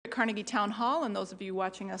Carnegie Town Hall, and those of you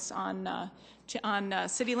watching us on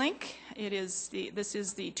CityLink. This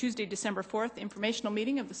is the Tuesday, December 4th informational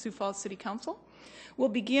meeting of the Sioux Falls City Council. We'll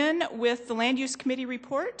begin with the Land Use Committee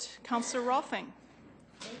report. Councillor Rolfing.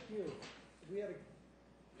 Thank you.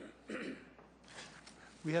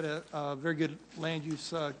 We had a very good Land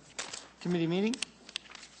Use Committee meeting,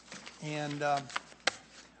 and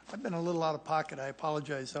I've been a little out of pocket. I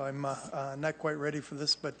apologize. I'm not quite ready for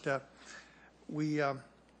this, but we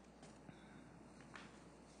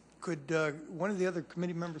could one of the other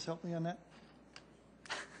committee members help me on that?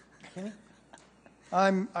 Kenny?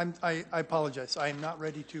 I apologize. I am not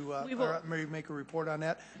ready to make a report on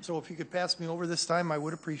that. So if you could pass me over this time, I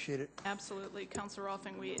would appreciate it. Absolutely, Councillor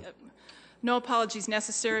Rolfing. No apologies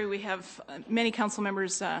necessary. We have many council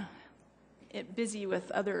members busy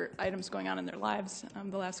with other items going on in their lives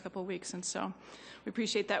the last couple of weeks, and so we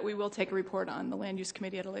appreciate that. We will take a report on the Land Use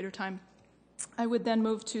Committee at a later time. I would then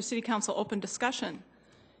move to City Council open discussion.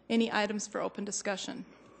 Any items for open discussion?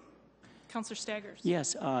 Councillor Staggers.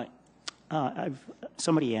 Yes.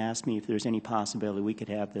 Somebody asked me if there's any possibility we could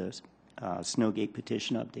have the Snowgate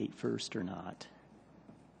petition update first or not.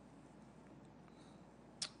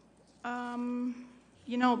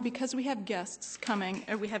 You know, because we have guests coming,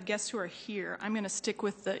 or we have guests who are here, I'm going to stick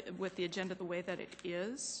with the agenda the way that it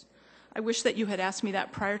is. I wish that you had asked me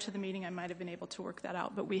that prior to the meeting. I might have been able to work that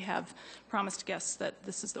out, but we have promised guests that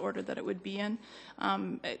this is the order that it would be in.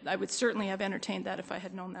 I would certainly have entertained that if I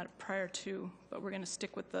had known that prior to, but we're going to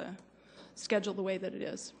stick with the schedule the way that it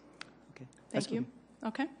is. Okay. Thank you.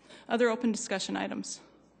 Okay. Other open discussion items?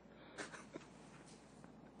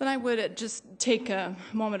 Then I would just take a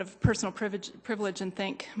moment of personal privilege and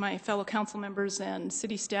thank my fellow council members and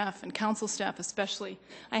city staff and council staff especially.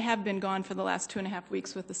 I have been gone for the last 2.5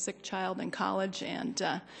 weeks with a sick child in college and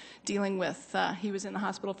dealing with, he was in the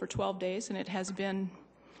hospital for 12 days, and it has been,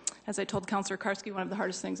 as I told Councillor Karski, one of the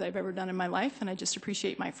hardest things I've ever done in my life, and I just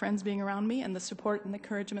appreciate my friends being around me and the support and the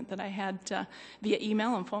encouragement that I had via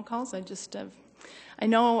email and phone calls. I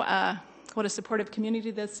know what a supportive community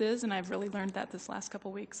this is, and I've really learned that this last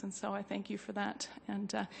couple weeks, and so I thank you for that.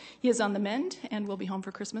 And he is on the mend and will be home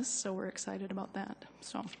for Christmas, so we're excited about that.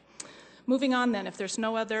 So moving on then, if there's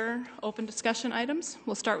no other open discussion items,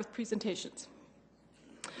 we'll start with presentations.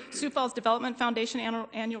 Sioux Falls Development Foundation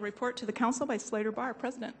annual report to the council by Slater Barr,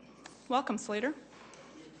 President. Welcome, Slater.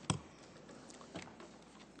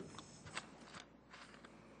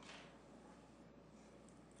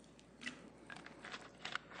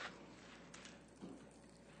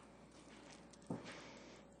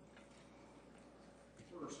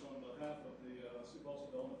 First, on behalf of the Sioux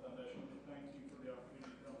Falls Development Foundation, thank you for the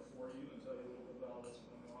opportunity to come before you and tell you a little bit about what's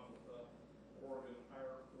going on with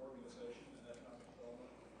our organization and economic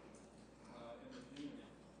development in the community.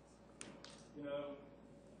 You know,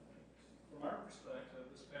 from our perspective,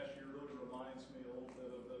 this past year really reminds me a little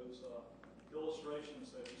bit of those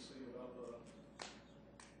illustrations that you see about the...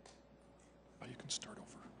 Oh, you can start over.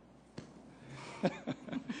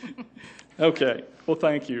 Okay. Well,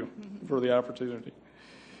 thank you for the opportunity.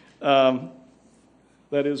 That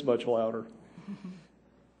is much louder.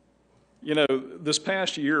 You know, this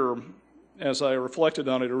past year, as I reflected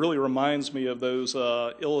on it, it really reminds me of those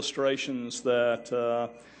illustrations that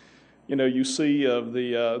you know, you see of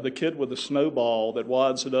the kid with the snowball that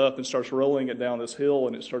wads it up and starts rolling it down this hill,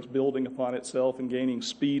 and it starts building upon itself and gaining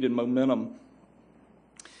speed and momentum.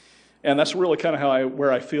 And that's really kind of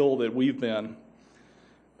where I feel that we've been.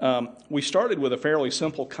 We started with a fairly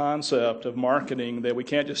simple concept of marketing that we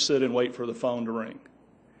can't just sit and wait for the phone to ring.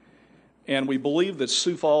 And we believed that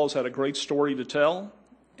Sioux Falls had a great story to tell,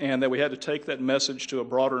 and that we had to take that message to a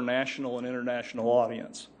broader national and international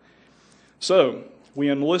audience. So we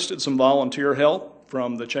enlisted some volunteer help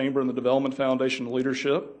from the Chamber and the Development Foundation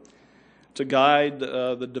leadership to guide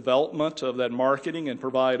the development of that marketing and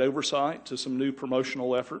provide oversight to some new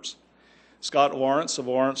promotional efforts. Scott Lawrence of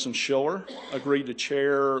Lawrence and Schiller agreed to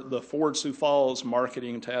chair the Ford Sioux Falls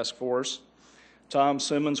Marketing Task Force. Tom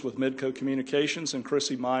Simmons with Midco Communications and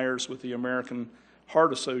Chrissy Myers with the American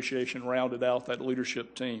Heart Association rounded out that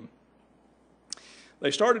leadership team. They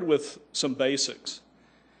started with some basics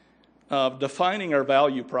of defining our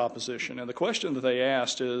value proposition. And the question that they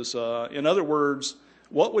asked is, in other words,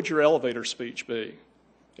 what would your elevator speech be?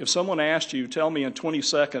 If someone asked you, tell me in 20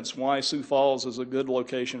 seconds why Sioux Falls is a good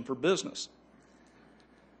location for business.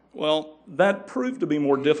 Well, that proved to be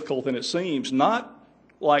more difficult than it seems, not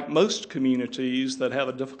like most communities that have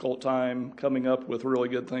a difficult time coming up with really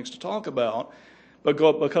good things to talk about, but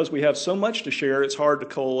because we have so much to share, it's hard to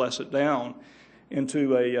coalesce it down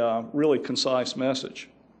into a really concise message.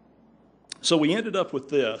 So we ended up with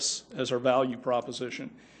this as our value proposition.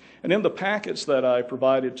 And in the packets that I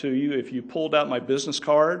provided to you, if you pulled out my business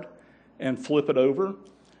card and flip it over,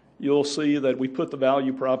 you'll see that we put the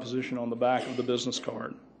value proposition on the back of the business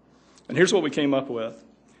card. And here's what we came up with.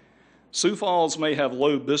 Sioux Falls may have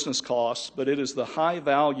low business costs, but it is the high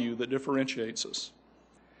value that differentiates us.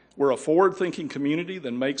 We're a forward-thinking community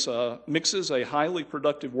that mixes a highly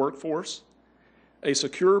productive workforce, a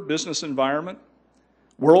secure business environment,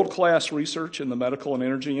 world-class research in the medical and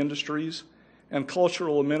energy industries, and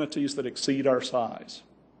cultural amenities that exceed our size.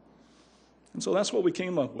 And so that's what we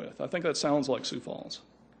came up with. I think that sounds like Sioux Falls.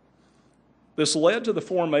 This led to the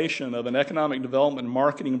formation of an economic development and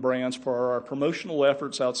marketing brands for our promotional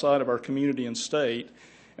efforts outside of our community and state,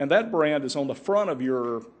 and that brand is on the front of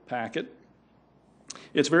your packet.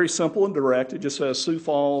 It's very simple and direct. It just says Sioux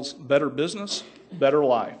Falls, better business, better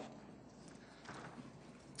life.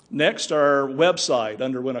 Next, our website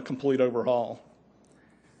underwent a complete overhaul.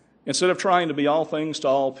 Instead of trying to be all things to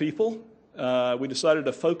all people, we decided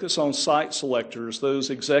to focus on site selectors, those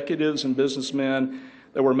executives and businessmen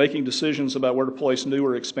that were making decisions about where to place new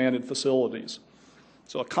or expanded facilities.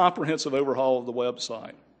 So a comprehensive overhaul of the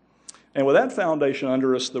website. And with that foundation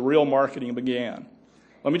under us, the real marketing began.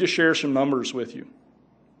 Let me just share some numbers with you.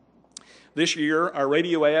 This year, our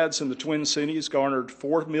radio ads in the Twin Cities garnered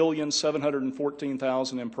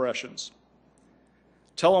 4,714,000 impressions.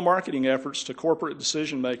 Telemarketing efforts to corporate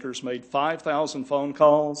decision makers made 5,000 phone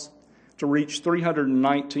calls to reach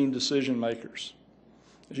 319 decision makers.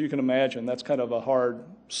 As you can imagine, that's kind of a hard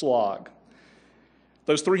slog.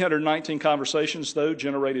 Those 319 conversations, though,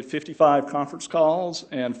 generated 55 conference calls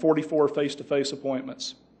and 44 face-to-face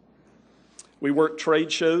appointments. We worked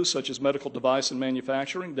trade shows such as Medical Device and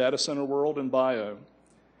Manufacturing, Data Center World, and Bio.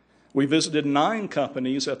 We visited 9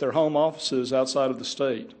 companies at their home offices outside of the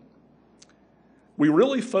state. We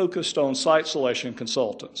really focused on site selection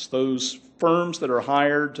consultants, those firms that are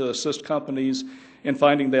hired to assist companies in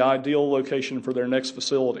finding the ideal location for their next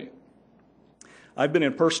facility. I've been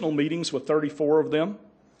in personal meetings with 34 of them.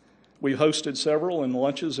 We hosted several in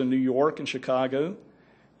lunches in New York and Chicago.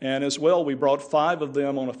 And as well, we brought 5 of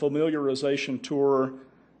them on a familiarization tour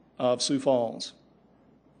of Sioux Falls.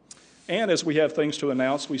 And as we have things to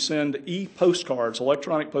announce, we send e-postcards,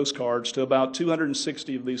 electronic postcards, to about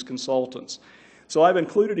 260 of these consultants. So I've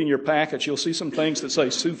included in your package, you'll see some things that say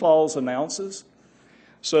Sioux Falls announces.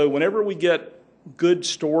 So whenever we get good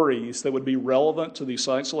stories that would be relevant to these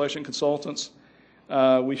site selection consultants,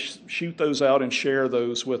 we shoot those out and share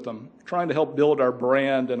those with them, trying to help build our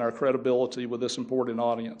brand and our credibility with this important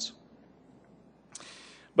audience.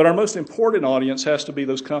 But our most important audience has to be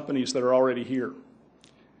those companies that are already here.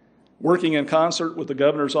 Working in concert with the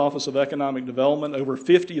Governor's Office of Economic Development, over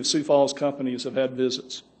 50 of Sioux Falls companies have had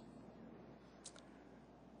visits.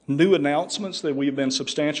 New announcements that we've been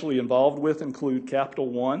substantially involved with include Capital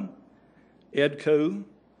One, Edco,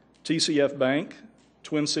 TCF Bank,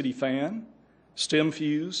 Twin City Fan, STEM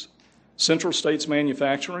Fuse, Central States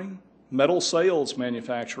Manufacturing, Metal Sales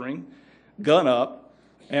Manufacturing, Gun Up,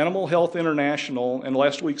 Animal Health International, and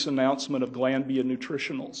last week's announcement of Glanbia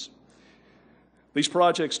Nutritionals. These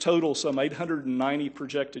projects total some 890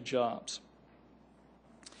 projected jobs.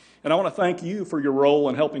 And I want to thank you for your role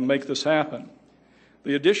in helping make this happen.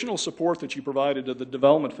 The additional support that you provided to the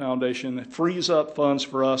Development Foundation frees up funds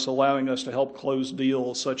for us, allowing us to help close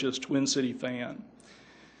deals such as Twin City Fan.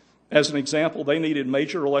 As an example, they needed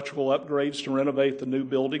major electrical upgrades to renovate the new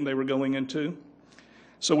building they were going into.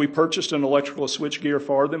 So we purchased an electrical switchgear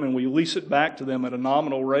for them, and we lease it back to them at a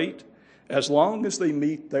nominal rate as long as they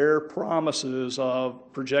meet their promises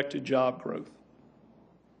of projected job growth.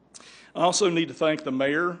 I also need to thank the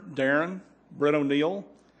mayor, Darren, Brett O'Neill,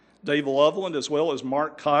 Dave Loveland, as well as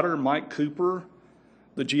Mark Cotter, Mike Cooper,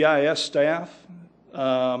 the GIS staff,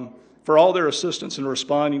 for all their assistance in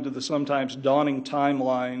responding to the sometimes daunting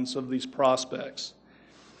timelines of these prospects,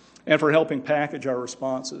 and for helping package our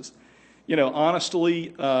responses. You know, honestly,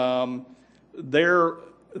 the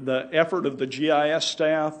effort of the GIS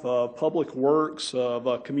staff, Public Works,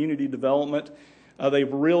 of community development,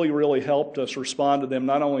 they've really helped us respond to them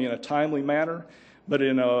not only in a timely manner, but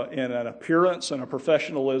in an appearance and a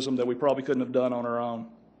professionalism that we probably couldn't have done on our own.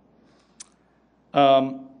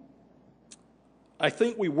 I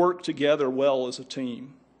think we work together well as a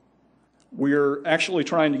team. We're actually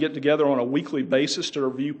trying to get together on a weekly basis to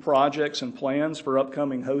review projects and plans for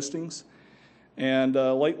upcoming hostings. And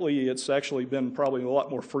lately, it's actually been probably a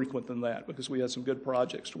lot more frequent than that because we had some good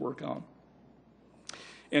projects to work on.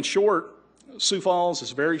 In short, Sioux Falls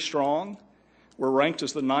is very strong. We're ranked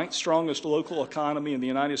as the 9th strongest local economy in the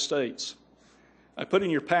United States. I put in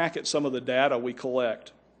your packet some of the data we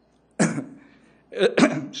collect.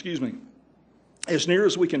 Excuse me. As near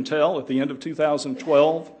as we can tell, at the end of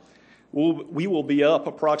 2012, we will be up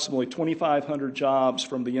approximately 2,500 jobs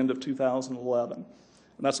from the end of 2011, and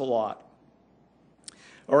that's a lot.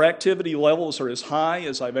 Our activity levels are as high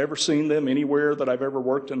as I've ever seen them anywhere that I've ever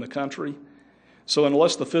worked in the country. So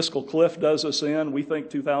unless the fiscal cliff does us in, we think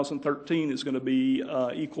 2013 is going to be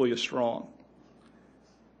equally as strong.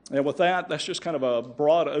 And with that, that's just kind of a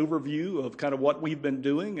broad overview of kind of what we've been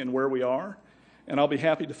doing and where we are. And I'll be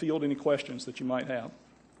happy to field any questions that you might have.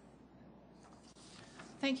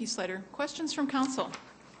 Thank you, Slater. Questions from council?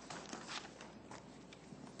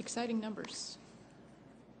 Exciting numbers.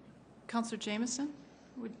 Councilor Jameson,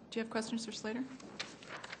 do you have questions for Slater?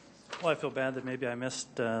 Well, I feel bad that maybe I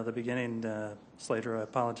missed the beginning, Slater. I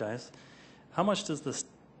apologize. How much does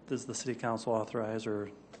the city council authorize or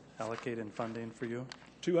allocate in funding for you?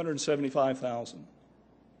 $275,000.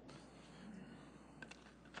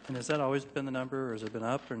 And has that always been the number, or has it been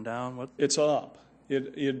up and down? What? It's up.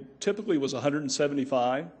 It typically was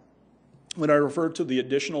 175. When I referred to the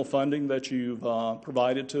additional funding that you've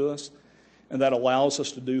provided to us, and that allows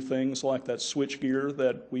us to do things like that switch gear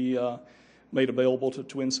that we made available to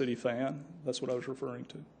Twin City Fan, that's what I was referring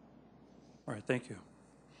to. All right, thank you.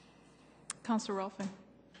 Councilor Rolfing.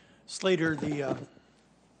 Slater,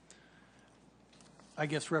 I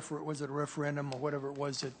guess, was it a referendum or whatever it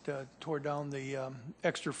was that tore down the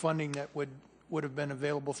extra funding that would have been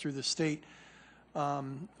available through the state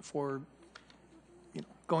for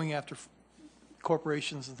going after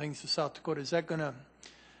corporations and things to South Dakota? Is that going to,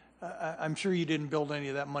 I'm sure you didn't build any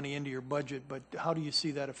of that money into your budget, but how do you see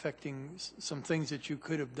that affecting some things that you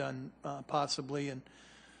could have done possibly in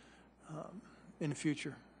the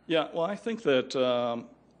future? Yeah, well, I think that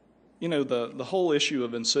the whole issue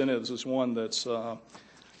of incentives is one that's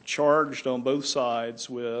charged on both sides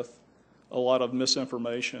with a lot of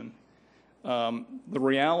misinformation. The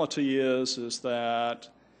reality is that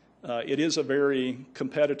it is a very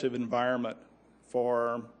competitive environment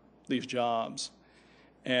for these jobs.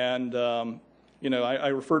 And, I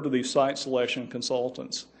referred to these site selection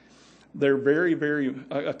consultants. They're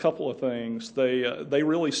a couple of things. They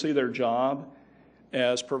really see their job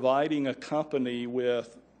as providing a company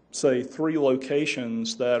with, say, 3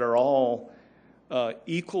 locations that are all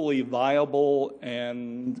equally viable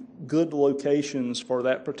and good locations for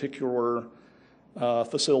that particular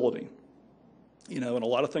facility. And a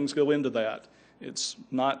lot of things go into that. It's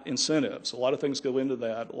not incentives. A lot of things go into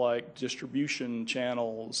that, like distribution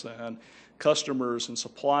channels and customers and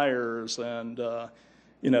suppliers and,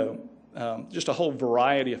 just a whole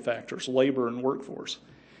variety of factors, labor and workforce.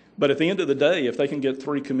 But at the end of the day, if they can get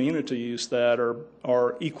 3 communities that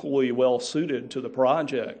are equally well suited to the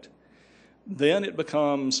project, then it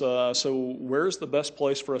becomes, so where's the best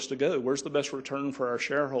place for us to go? Where's the best return for our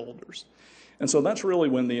shareholders? And so that's really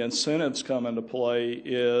when the incentives come into play,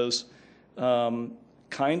 is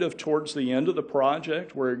kind of towards the end of the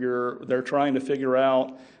project, where they're trying to figure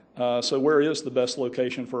out, so where is the best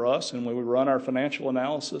location for us? And when we run our financial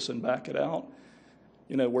analysis and back it out,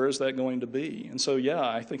 where is that going to be? And so, yeah,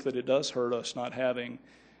 I think that it does hurt us not having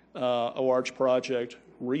a large project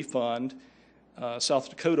refund. South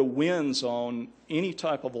Dakota wins on any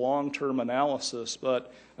type of long-term analysis,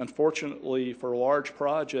 but unfortunately for large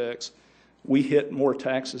projects, we hit more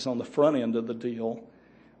taxes on the front end of the deal.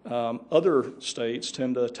 Other states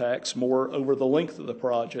tend to tax more over the length of the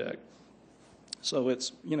project. So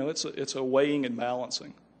it's a weighing and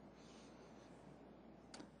balancing.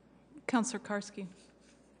 Councilor Karski.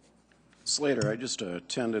 Slater, I just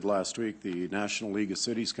attended last week the National League of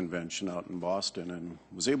Cities Convention out in Boston and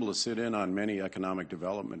was able to sit in on many economic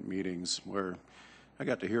development meetings where I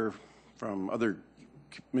got to hear from other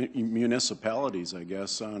municipalities, I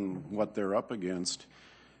guess, on what they're up against.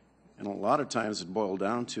 And a lot of times it boiled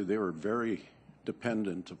down to they were very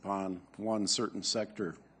dependent upon one certain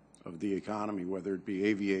sector of the economy, whether it be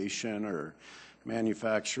aviation or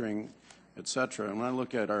manufacturing, et cetera. And when I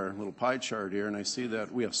look at our little pie chart here and I see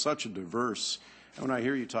that we have such a diverse, and when I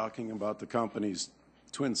hear you talking about the companies,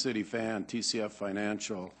 Twin City Fan, TCF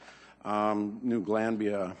Financial, New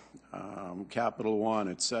Glanbia, Capital One,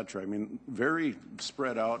 et cetera, I mean, very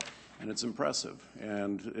spread out, and it's impressive.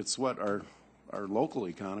 And it's what our local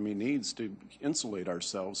economy needs to insulate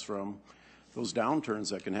ourselves from those downturns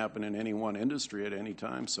that can happen in any one industry at any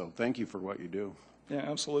time. So thank you for what you do. Yeah,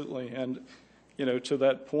 absolutely. And to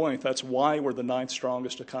that point, that's why we're the 9th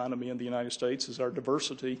strongest economy in the United States, is our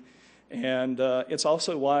diversity. And it's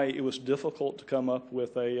also why it was difficult to come up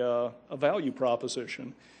with a value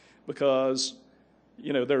proposition, because,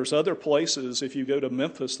 there's other places. If you go to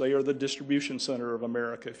Memphis, they are the distribution center of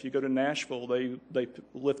America. If you go to Nashville, they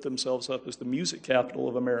lift themselves up as the music capital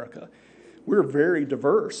of America. we're very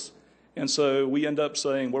diverse. And so we end up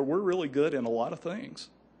saying, well, we're really good in a lot of things.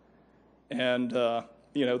 And,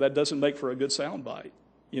 that doesn't make for a good soundbite.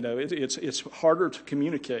 It's harder to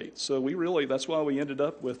communicate. So that's why we ended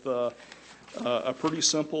up with a pretty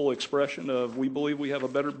simple expression of, we believe we have a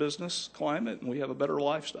better business climate and we have a better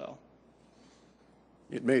lifestyle.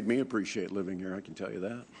 It made me appreciate living here, I can tell you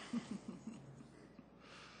that.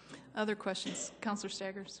 Other questions? Councilor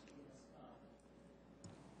Staggers.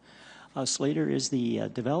 Slater, is the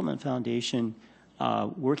Development Foundation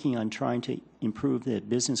working on trying to improve the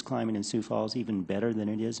business climate in Sioux Falls even better than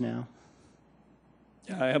it is now?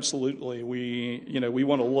 Yeah, absolutely. We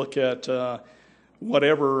want to look at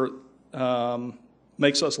whatever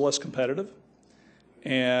makes us less competitive.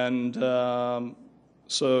 And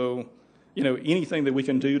so, anything that we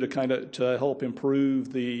can do to help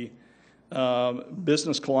improve the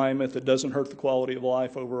business climate that doesn't hurt the quality of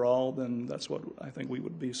life overall, then that's what I think we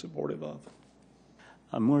would be supportive of.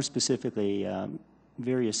 More specifically,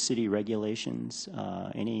 various city regulations,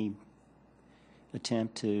 any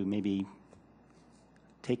attempt to maybe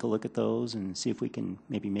take a look at those and see if we can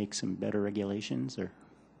maybe make some better regulations? Or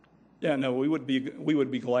yeah, no, we would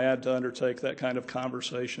be glad to undertake that kind of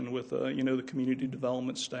conversation with the community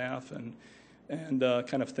development staff and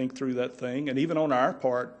kind of think through that thing. And even on our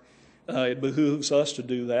part, it behooves us to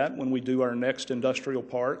do that when we do our next industrial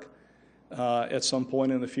park at some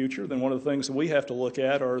point in the future. Then one of the things that we have to look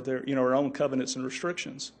at are our own covenants and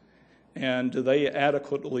restrictions. And do they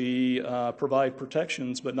adequately provide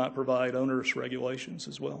protections but not provide onerous regulations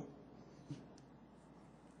as well?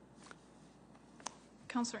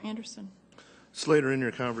 Councilor Anderson. Slater, in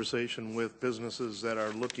your conversation with businesses that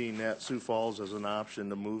are looking at Sioux Falls as an option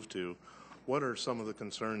to move to, what are some of the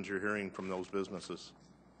concerns you're hearing from those businesses?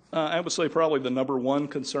 I would say probably the number one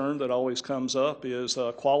concern that always comes up is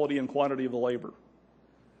quality and quantity of the labor.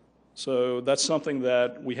 So that's something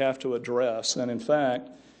that we have to address. And in fact,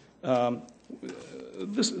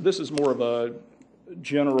 this is more of a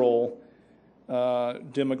general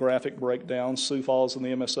demographic breakdown, Sioux Falls and the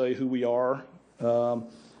MSA, who we are.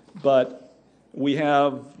 But we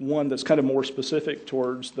have one that's kind of more specific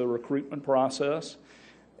towards the recruitment process.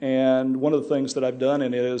 And one of the things that I've done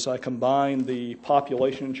in it is I combine the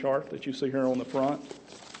population chart that you see here on the front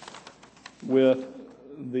with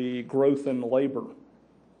the growth in labor,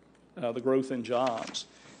 the growth in jobs.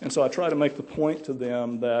 And so I try to make the point to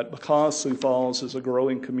them that because Sioux Falls is a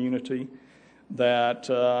growing community, that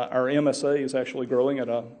our MSA is actually growing at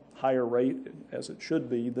a higher rate, as it should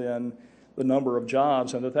be, than the number of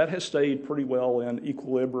jobs, and that has stayed pretty well in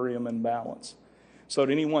equilibrium and balance. So at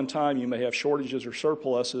any one time, you may have shortages or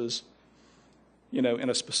surpluses, in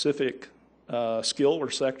a specific skill or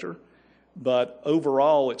sector, but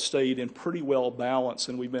overall, it stayed in pretty well balance,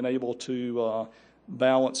 and we've been able to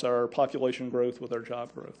balance our population growth with our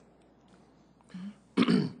job growth.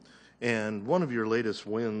 And one of your latest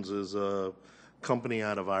wins is a company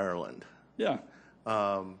out of Ireland. Yeah.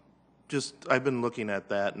 I've been looking at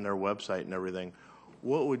that and their website and everything.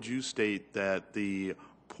 What would you state that the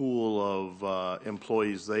pool of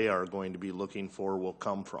employees they are going to be looking for will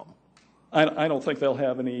come from? I don't think they'll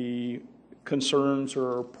have any concerns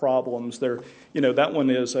or problems. That one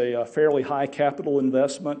is a fairly high capital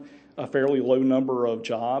investment, a fairly low number of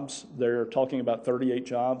jobs. They're talking about 38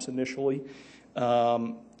 jobs initially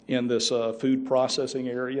in this food processing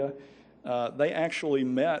area. They actually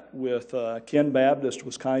met with, Ken Baptist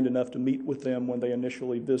was kind enough to meet with them when they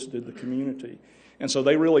initially visited the community. And so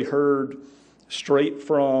they really heard straight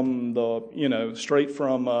from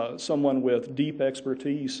someone with deep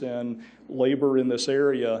expertise in labor in this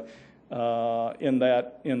area, in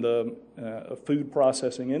the food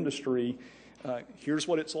processing industry. Here's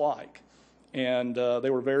what it's like. And they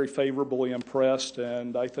were very favorably impressed,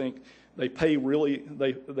 and I think they're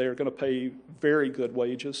going to pay very good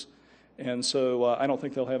wages. And so I don't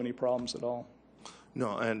think they'll have any problems at all.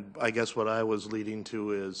 No, and I guess what I was leading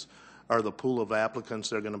to is, are the pool of applicants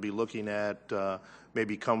they're going to be looking at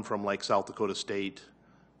maybe come from like South Dakota State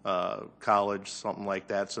College, something like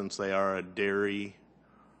that, since they are a dairy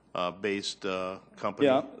based company?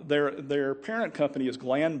 Yeah, their parent company is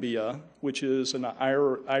Glanbia, which is an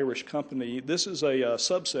Irish company. This is a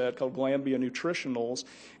subset called Glanbia Nutritionals,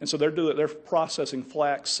 and so they're processing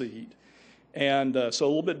flaxseed. And so a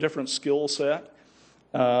little bit different skill set.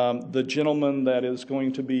 The gentleman that is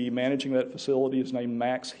going to be managing that facility is named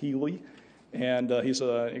Max Healy, and he's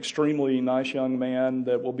an extremely nice young man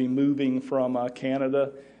that will be moving from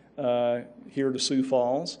Canada here to Sioux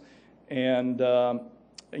Falls. And,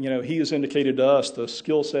 he has indicated to us the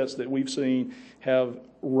skill sets that we've seen have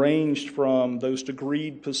ranged from those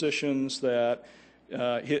degreed positions that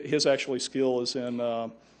his actually skill is in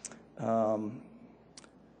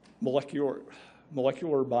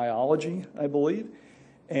molecular biology, I believe.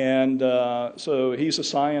 And so he's a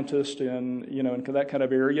scientist in, you know, in that kind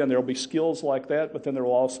of area, and there'll be skills like that, but then there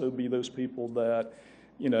will also be those people that,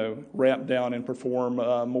 you know, ramp down and perform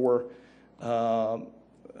more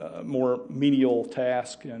menial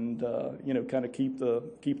tasks and, you know, kind of keep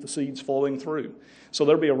the seeds flowing through. So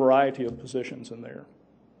there'll be a variety of positions in there.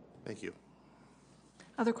 Thank you.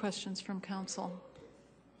 Other questions from council?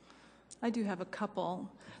 I do have a couple.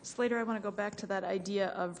 Slater, I want to go back to that idea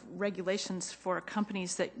of regulations for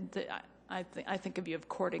companies that I think of you of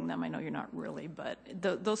courting them. I know you're not really, but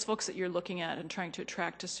those folks that you're looking at and trying to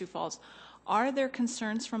attract to Sioux Falls, are there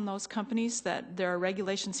concerns from those companies that there are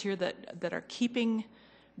regulations here that are keeping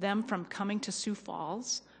them from coming to Sioux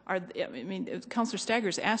Falls? I mean, Councilor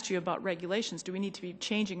Staggers asked you about regulations. Do we need to be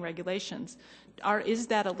changing regulations? Is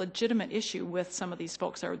that a legitimate issue with some of these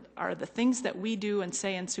folks? Are the things that we do and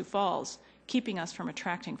say in Sioux Falls keeping us from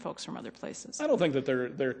attracting folks from other places? I don't think that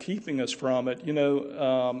they're keeping us from it. You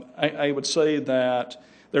know, I would say that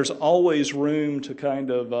there's always room to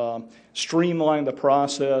kind of streamline the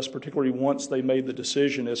process, particularly once they made the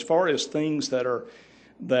decision. As far as things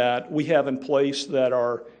that we have in place that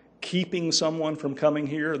are keeping someone from coming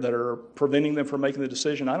here, that are preventing them from making the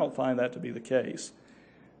decision, I don't find that to be the case.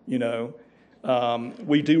 You know,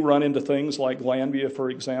 we do run into things like Glanvia,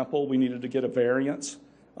 for example. We needed to get a variance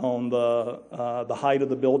on the height of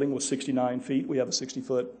the building was 69 feet. We have a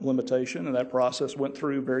 60-foot limitation, and that process went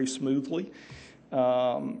through very smoothly.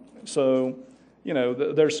 So, you know,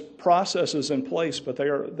 there's processes in place, but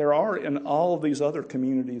there are in all of these other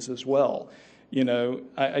communities as well. You know,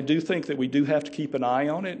 I do think that we do have to keep an eye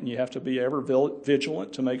on it, and you have to be ever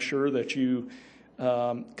vigilant to make sure that you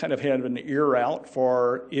kind of have an ear out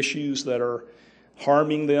for issues that are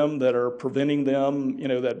harming them, that are preventing them, you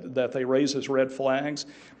know, that they raise as red flags.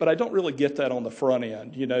 But I don't really get that on the front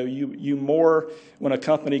end. You know, you more, when a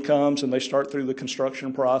company comes and they start through the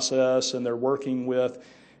construction process and they're working with,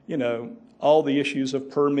 you know, all the issues of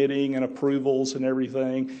permitting and approvals and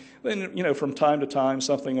everything, then, you know, from time to time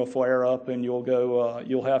something will flare up and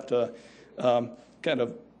you'll have to kind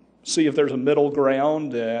of see if there's a middle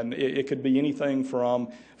ground, and it could be anything from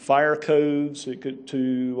fire codes, it could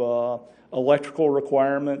to electrical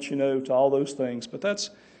requirements, you know, to all those things. But that's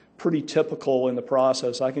pretty typical in the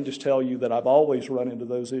process. I can just tell you that I've always run into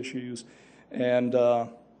those issues, and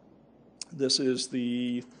this is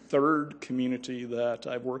the third community that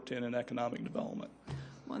I've worked in economic development.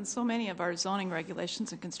 Well, and so many of our zoning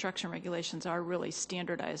regulations and construction regulations are really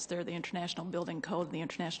standardized. They're the International Building Code and the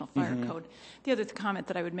International Fire Code. The other comment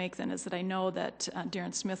that I would make then is that I know that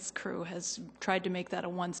Darren Smith's crew has tried to make that a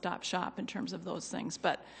one-stop shop in terms of those things.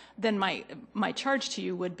 But then my charge to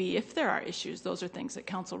you would be, if there are issues, those are things that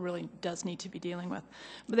council really does need to be dealing with.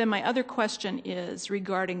 But then my other question is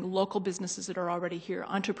regarding local businesses that are already here,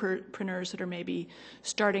 entrepreneurs that are maybe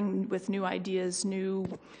starting with new ideas, new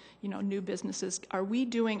businesses. Are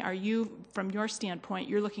you, from your standpoint,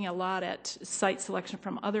 you're looking a lot at site selection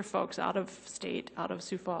from other folks out of state, out of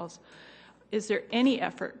Sioux Falls. Is there any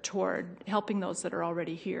effort toward helping those that are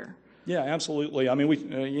already here? Yeah, absolutely. I mean,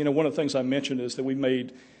 one of the things I mentioned is that we've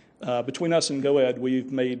made, between us and GoEd,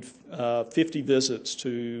 we've made 50 visits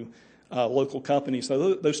to local companies.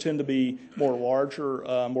 So those tend to be more larger,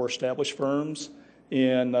 more established firms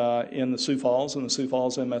in the Sioux Falls and the Sioux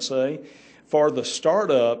Falls MSA. For the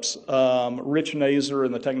startups, Rich Nazer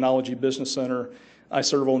and the Technology Business Center, I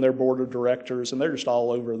serve on their board of directors, and they're just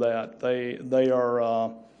all over that. They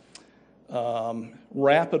are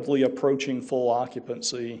rapidly approaching full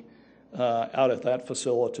occupancy out at that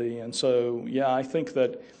facility. And so, yeah, I think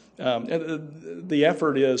that the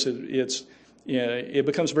effort is, it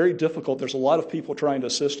becomes very difficult. There's a lot of people trying to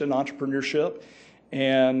assist in entrepreneurship.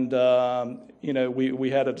 And, we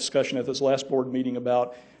had a discussion at this last board meeting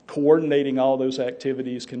about coordinating all those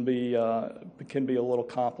activities can be a little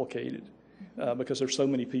complicated because there's so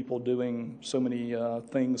many people doing so many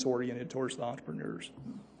things oriented towards the entrepreneurs.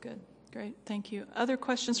 Good, great, thank you. Other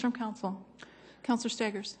questions from council? Councilor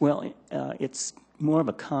Staggers. Well, it's more of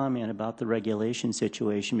a comment about the regulation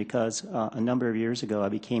situation because a number of years ago I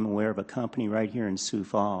became aware of a company right here in Sioux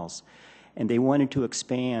Falls, and they wanted to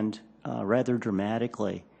expand rather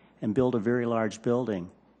dramatically and build a very large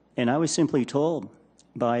building. And I was simply told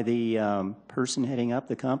by the person heading up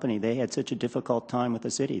the company, they had such a difficult time with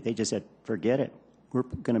the city. They just said, forget it. We're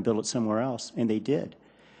going to build it somewhere else. And they did.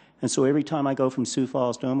 And so every time I go from Sioux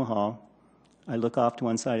Falls to Omaha, I look off to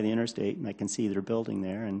one side of the interstate and I can see their building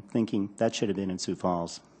there and thinking that should have been in Sioux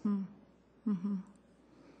Falls.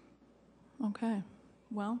 Okay.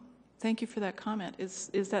 Well, Thank you for that comment. Is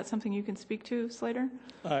that something you can speak to, Slater?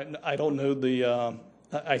 I don't know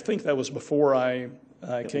I think that was before I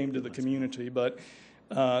came to the community, but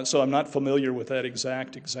so I'm not familiar with that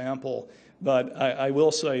exact example. But I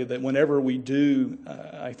will say that whenever we do,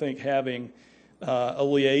 I think having a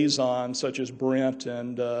liaison such as Brent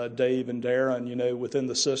and Dave and Darren, within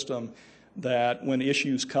the system, that when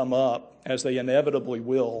issues come up, as they inevitably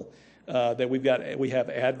will, that we have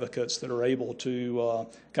advocates that are able to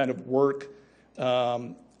kind of work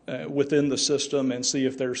within the system and see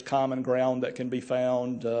if there's common ground that can be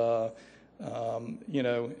found. It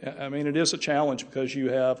is a challenge because you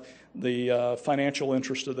have the financial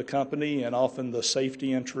interest of the company and often the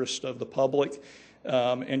safety interest of the public,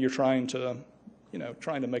 and you're trying to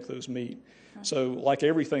make those meet. So like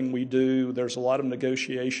everything we do, there's a lot of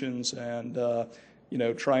negotiations and,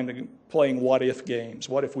 playing what-if games.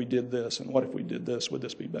 What if we did this, and what if we did this? Would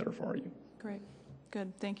this be better for you? Great.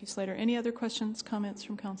 Good. Thank you, Slater. Any other questions, comments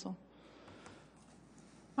from council?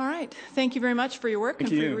 All right. Thank you very much for your work and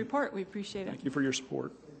for your report. We appreciate it. Thank you for your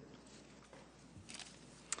support.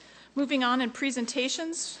 Moving on in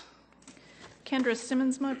presentations, Kendra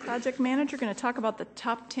Simmonsma, Project Manager, going to talk about the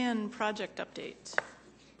top 10 project update.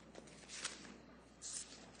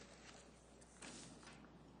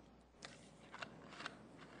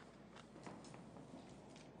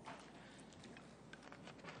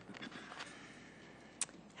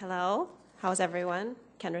 Hello, how's everyone?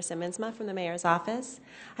 Kendra Simmonsma from the Mayor's Office.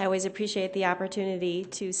 I always appreciate the opportunity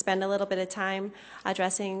to spend a little bit of time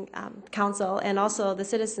addressing council and also the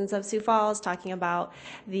citizens of Sioux Falls, talking about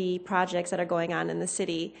the projects that are going on in the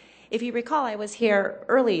city. If you recall, I was here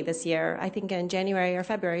early this year, I think in January or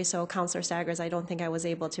February, so Councilor Staggers, I don't think I was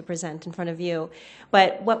able to present in front of you.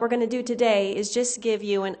 But what we're going to do today is just give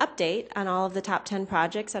you an update on all of the top 10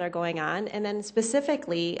 projects that are going on, and then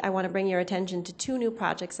specifically, I want to bring your attention to 2 new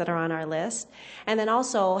projects that are on our list, and then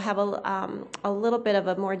also have a little bit of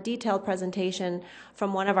a more detailed presentation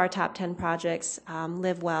from one of our top 10 projects,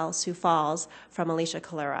 Live Well, Sioux Falls, from Alicia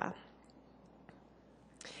Calera.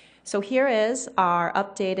 So here is our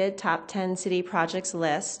updated top 10 city projects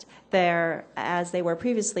list. They're, as they were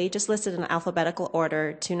previously, just listed in alphabetical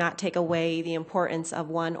order to not take away the importance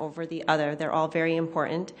of one over the other. They're all very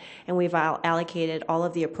important, and we've allocated all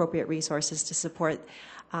of the appropriate resources to support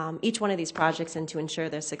each one of these projects and to ensure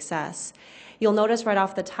their success. You'll notice right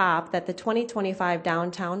off the top that the 2025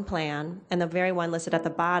 downtown plan and the very one listed at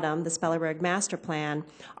the bottom, the Spellerberg Master Plan,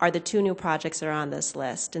 are the 2 new projects that are on this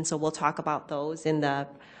list, and so we'll talk about those in the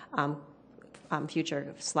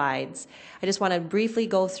future slides. I just want to briefly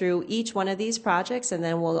go through each one of these projects, and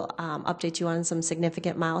then we'll update you on some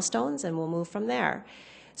significant milestones, and we'll move from there.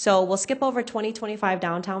 So we'll skip over 2025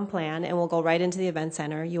 downtown plan, and we'll go right into the event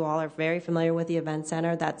center. You all are very familiar with the event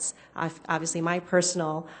center. That's obviously my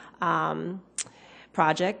personal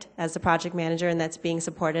project as the project manager, and that's being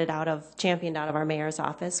championed out of our mayor's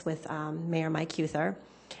office with Mayor Mike Huther.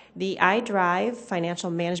 The iDrive Financial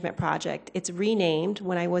Management Project, it's renamed.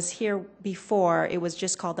 When I was here before, it was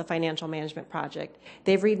just called the Financial Management Project.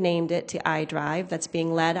 They've renamed it to iDrive. That's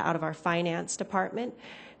being led out of our finance department.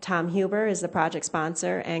 Tom Huber is the project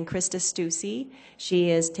sponsor, and Krista Stussy, she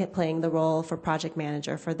is playing the role for project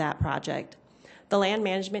manager for that project. The Land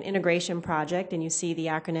Management Integration Project, and you see the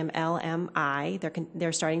acronym LMI,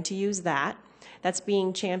 they're starting to use that. That's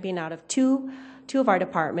being championed out of two of our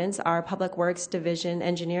departments, our Public Works Division,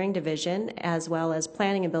 Engineering Division, as well as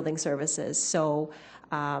Planning and Building Services. So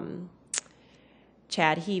Chad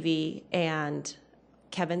Heavey and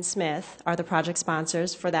Kevin Smith are the project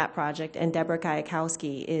sponsors for that project, and Deborah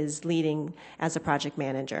Kayakowski is leading as a project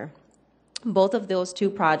manager. Both of those 2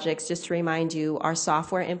 projects, just to remind you, are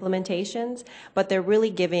software implementations, but they're really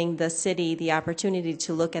giving the city the opportunity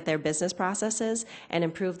to look at their business processes and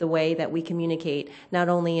improve the way that we communicate, not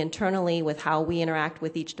only internally with how we interact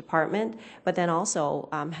with each department, but then also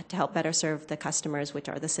to help better serve the customers, which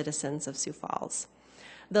are the citizens of Sioux Falls.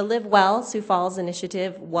 The Live Well Sioux Falls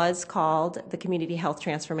initiative was called the Community Health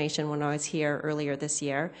Transformation when I was here earlier this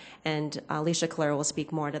year, and Alicia Calera will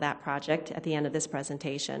speak more to that project at the end of this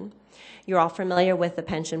presentation. You're all familiar with the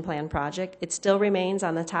pension plan project. It still remains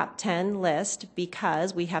on the top 10 list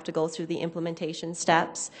because we have to go through the implementation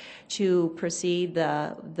steps to proceed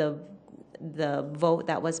the vote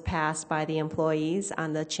that was passed by the employees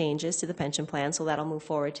on the changes to the pension plan, so that'll move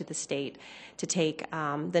forward to the state to take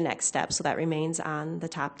the next step, so that remains on the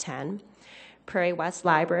top 10. Prairie West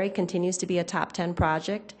Library continues to be a top 10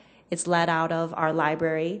 project. It's led out of our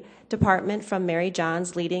library department from Mary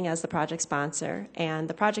Johns leading as the project sponsor, and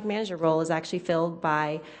the project manager role is actually filled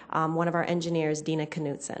by one of our engineers, Dina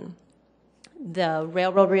Knutson. The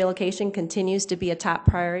railroad relocation continues to be a top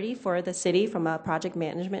priority for the city from a project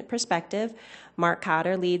management perspective. Mark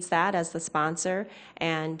Cotter leads that as the sponsor,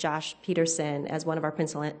 and Josh Peterson, as one of our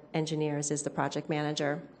principal engineers, is the project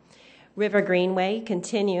manager. River Greenway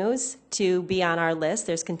continues to be on our list.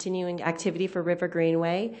 There's continuing activity for River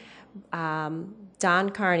Greenway. Don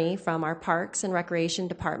Carney from our Parks and Recreation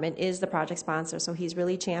Department is the project sponsor, so he's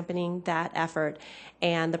really championing that effort,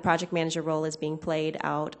 and the project manager role is being played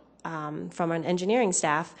out from an engineering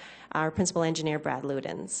staff, our principal engineer, Brad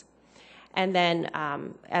Ludens. And then,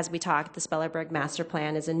 as we talked, the Spellerberg Master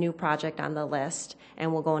Plan is a new project on the list,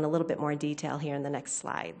 and we'll go in a little bit more detail here in the next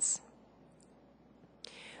slides.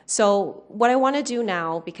 So what I want to do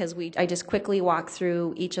now, because I just quickly walked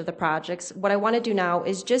through each of the projects, what I want to do now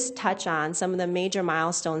is just touch on some of the major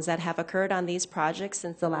milestones that have occurred on these projects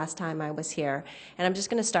since the last time I was here. And I'm just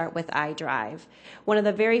going to start with iDrive. One of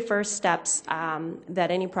the very first steps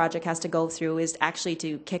that any project has to go through is actually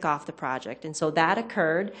to kick off the project. And so that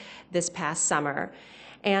occurred this past summer.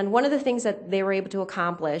 And one of the things that they were able to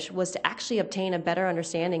accomplish was to actually obtain a better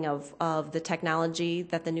understanding of the technology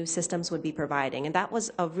that the new systems would be providing. And that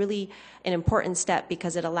was an important step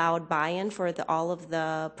because it allowed buy-in for all of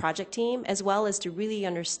the project team, as well as to really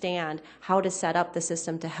understand how to set up the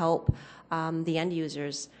system to help the end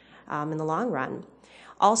users in the long run.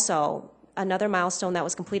 Also, another milestone that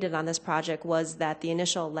was completed on this project was that the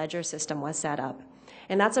initial ledger system was set up.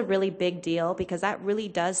 And that's a really big deal because that really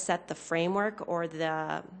does set the framework, or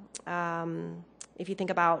the, if you think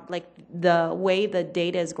about like the way the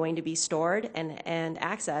data is going to be stored and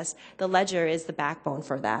accessed, the ledger is the backbone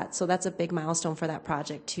for that. So that's a big milestone for that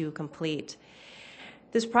project to complete.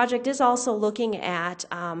 This project is also looking at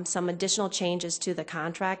some additional changes to the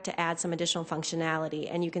contract to add some additional functionality.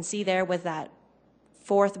 And you can see there with that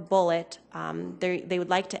fourth bullet, they would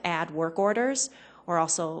like to add work orders, or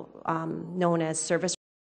also known as service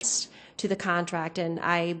to the contract, and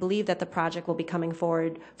I believe that the project will be coming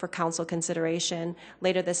forward for council consideration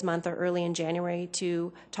later this month or early in January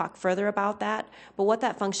to talk further about that. But what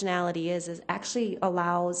that functionality is actually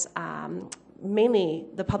allows mainly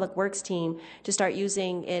the Public Works team to start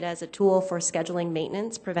using it as a tool for scheduling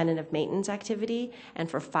maintenance, preventative maintenance activity,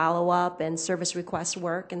 and for follow-up and service request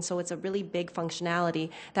work. And so it's a really big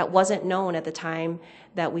functionality that wasn't known at the time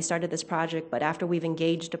that we started this project, but after we've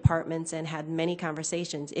engaged departments and had many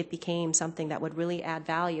conversations, it became something that would really add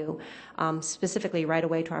value, specifically right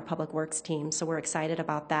away to our Public Works team. So we're excited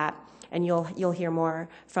about that. And you'll hear more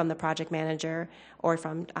from the project manager or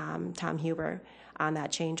from Tom Huber on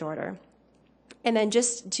that change order. And then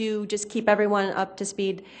just to keep everyone up to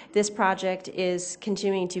speed, this project is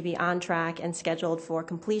continuing to be on track and scheduled for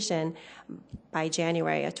completion by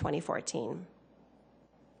January of 2014.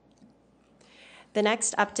 The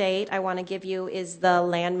next update I want to give you is the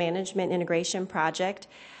land management integration project.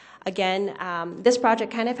 Again, this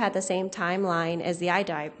project kind of had the same timeline as the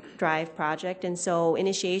iDrive project, and so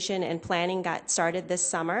initiation and planning got started this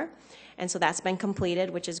summer. And so that's been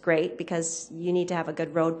completed, which is great because you need to have a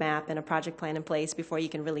good roadmap and a project plan in place before you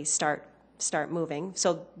can really start moving.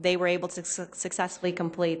 So they were able to successfully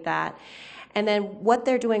complete that. And then what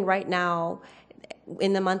they're doing right now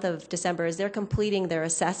in the month of December is they're completing their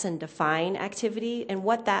assess and define activity. And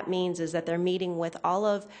what that means is that they're meeting with all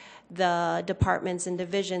of the departments and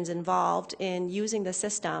divisions involved in using the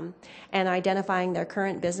system and identifying their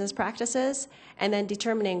current business practices and then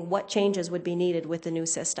determining what changes would be needed with the new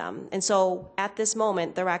system. And so at this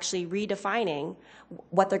moment, they're actually redefining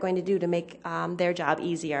what they're going to do to make their job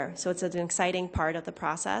easier. So it's an exciting part of the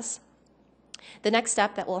process. The next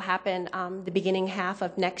step that will happen the beginning half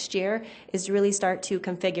of next year is to really start to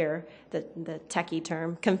configure, the techie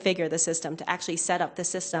term, configure the system, to actually set up the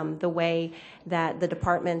system the way that the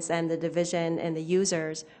departments and the division and the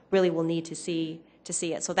users really will need to see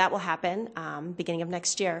it. So that will happen beginning of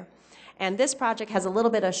next year. And this project has a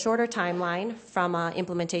little bit of shorter timeline from an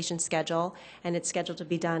implementation schedule, and it's scheduled to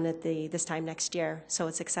be done at this time next year, so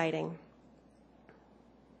it's exciting.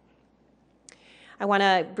 I want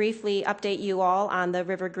to briefly update you all on the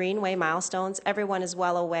River Greenway milestones. Everyone is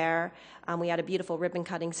well aware. We had a beautiful ribbon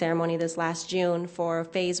cutting ceremony this last June for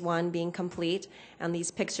Phase 1 being complete, and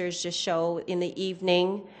these pictures just show in the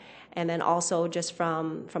evening and then also just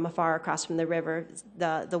from afar across from the river,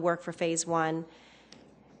 the work for Phase 1.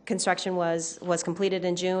 Construction was completed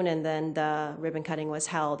in June, and then the ribbon cutting was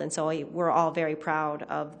held, and so we're all very proud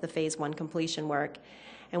of the Phase 1 completion work.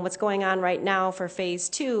 And what's going on right now for phase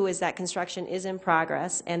 2 is that construction is in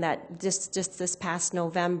progress, and that just this past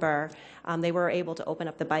November, they were able to open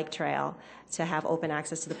up the bike trail to have open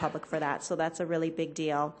access to the public for that. So that's a really big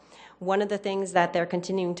deal. One of the things that they're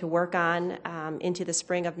continuing to work on into the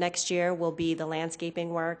spring of next year will be the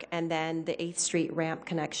landscaping work and then the 8th Street ramp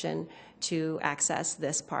connection to access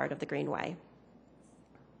this part of the Greenway.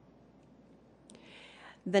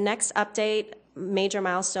 The next update, major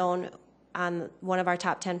milestone on one of our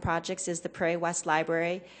top 10 projects is the Prairie West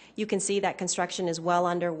Library. You can see that construction is well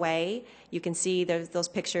underway. You can see there's those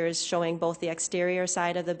pictures showing both the exterior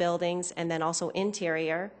side of the buildings and then also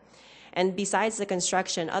interior. And besides the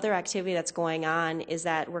construction, other activity that's going on is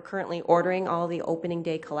that we're currently ordering all the opening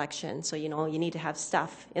day collection. So, you know, you need to have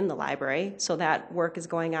stuff in the library. So that work is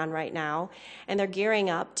going on right now. And they're gearing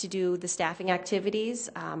up to do the staffing activities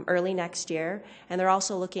early next year. And they're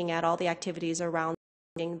also looking at all the activities around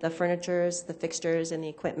the furnitures, the fixtures, and the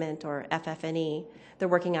equipment, or FF&E. They're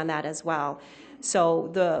working on that as well. So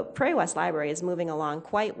the Prairie West Library is moving along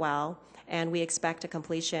quite well, and we expect a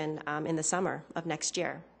completion in the summer of next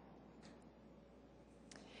year.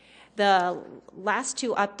 The last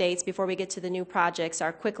two updates before we get to the new projects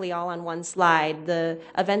are quickly all on one slide. The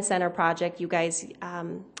Event Center project, you guys,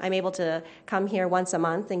 I'm able to come here once a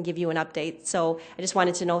month and give you an update. So I just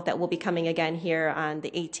wanted to note that we'll be coming again here on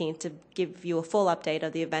the 18th to give you a full update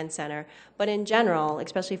of the Event Center. But in general,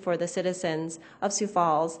 especially for the citizens of Sioux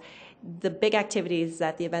Falls, the big activities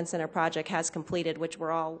that the Event Center project has completed, which we're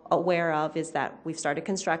all aware of, is that we've started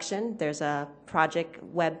construction. There's a project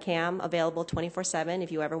webcam available 24/7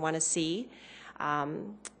 if you ever want to see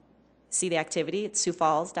the activity. It's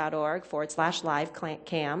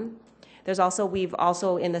siouxfalls.org/live-cam. There's also, we've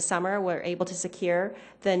also in the summer, we're able to secure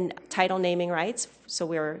the title naming rights. So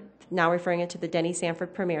we're now referring it to the Denny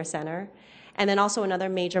Sanford Premier Center. And then also another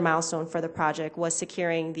major milestone for the project was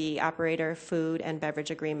securing the operator food and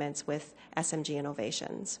beverage agreements with SMG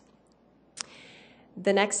Innovations.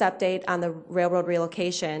 The next update on the railroad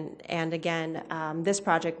relocation, and again, this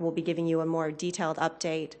project will be giving you a more detailed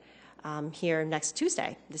update here next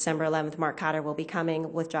Tuesday, December 11th. Mark Cotter will be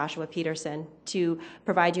coming with Joshua Peterson to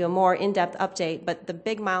provide you a more in-depth update. But the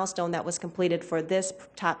big milestone that was completed for this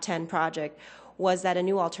top 10 project was that a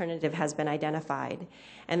new alternative has been identified.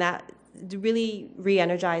 And that really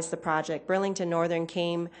re-energized the project. Burlington Northern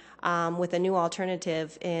came with a new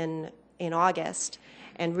alternative in August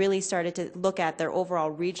and really started to look at their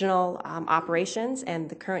overall regional operations and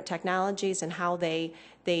the current technologies and how they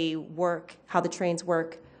work, how the trains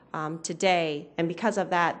work today. And because of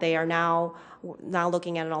that, they are now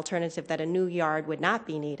looking at an alternative that a new yard would not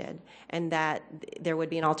be needed, and that there would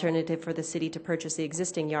be an alternative for the city to purchase the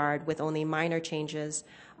existing yard with only minor changes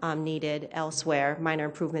needed elsewhere, minor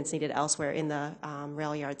improvements needed elsewhere in the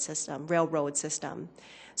railroad system.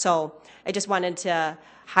 So I just wanted to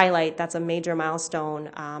highlight that's a major milestone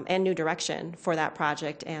and new direction for that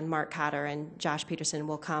project, and Mark Cotter and Josh Peterson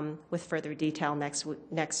will come with further detail next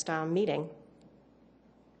meeting.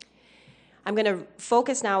 I'm going to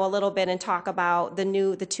focus now a little bit and talk about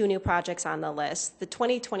the two new projects on the list. The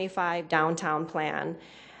 2025 downtown plan.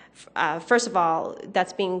 First of all,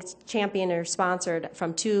 that's being championed or sponsored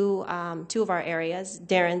from two of our areas,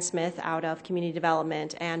 Darren Smith out of Community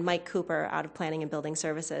Development and Mike Cooper out of Planning and Building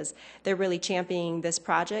Services. They're really championing this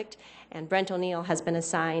project, and Brent O'Neill has been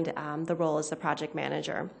assigned the role as the project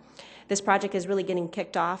manager. This project is really getting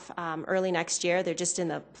kicked off early next year. They're just in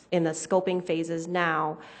the scoping phases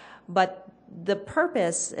now. But the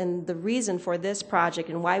purpose and the reason for this project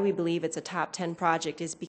and why we believe it's a top 10 project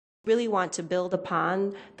is because we really want to build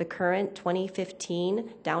upon the current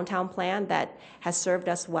 2015 downtown plan that has served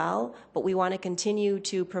us well, but we want to continue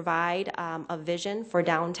to provide a vision for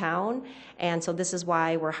downtown, and so this is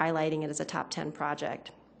why we're highlighting it as a top 10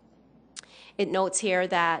 project. It notes here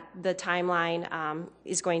that the timeline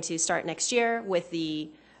is going to start next year with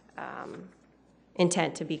the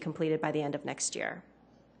intent to be completed by the end of next year.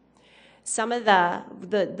 Some of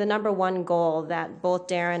the number one goal that both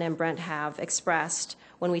Darren and Brent have expressed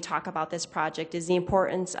when we talk about this project is the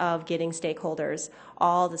importance of getting stakeholders,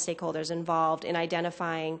 all the stakeholders involved in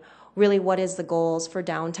identifying really what is the goals for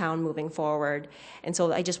downtown moving forward. And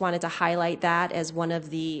so I just wanted to highlight that as one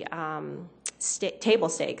of the table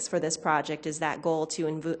stakes for this project, is that goal to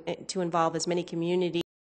involve as many community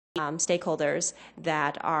stakeholders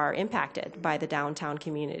that are impacted by the downtown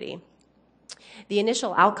community. The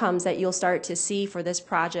initial outcomes that you'll start to see for this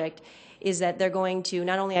project is that they're going to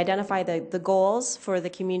not only identify the goals for the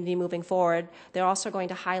community moving forward, they're also going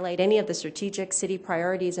to highlight any of the strategic city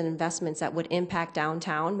priorities and investments that would impact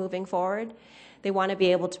downtown moving forward. They want to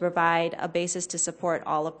be able to provide a basis to support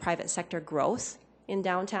all of private sector growth in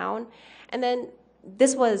downtown. And then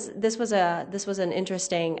this was an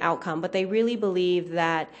interesting outcome, but they really believe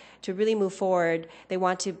that to really move forward, they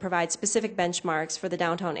want to provide specific benchmarks for the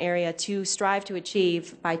downtown area to strive to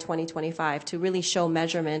achieve by 2025, to really show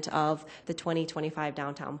measurement of the 2025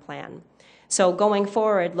 downtown plan. So going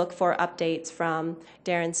forward, look for updates from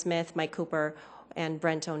Darren Smith, Mike Cooper, and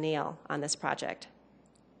Brent O'Neill on this project.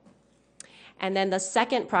 And then the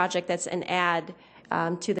second project that's an add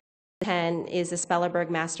to the 10 is the Spellerberg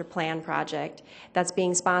Master Plan project that's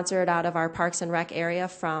being sponsored out of our Parks and Rec area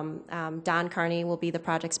from Don Carney will be the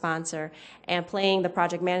project sponsor, and playing the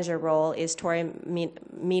project manager role is Tori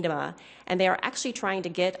Miedema. And they are actually trying to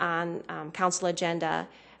get on council agenda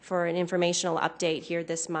for an informational update here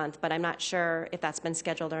this month, but I'm not sure if that's been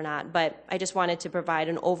scheduled or not. But I just wanted to provide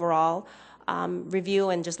an overall review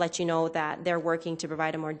and just let you know that they're working to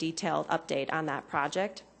provide a more detailed update on that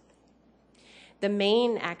project. The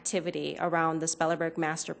main activity around the Spellerberg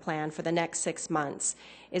Master Plan for the next 6 months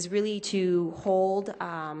is really to hold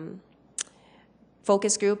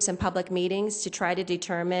focus groups and public meetings to try to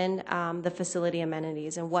determine the facility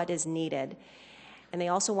amenities and what is needed. And they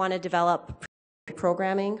also want to develop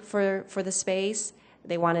programming for the space.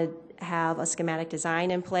 They want to have a schematic design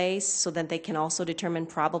in place so that they can also determine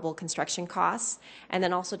probable construction costs and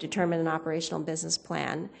then also determine an operational business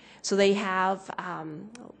plan. So they have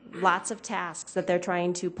lots of tasks that they're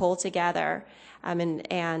trying to pull together,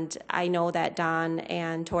 and I know that Don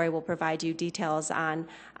and Tori will provide you details on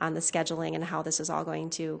the scheduling and how this is all going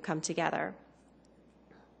to come together.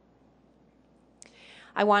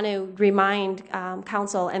 I want to remind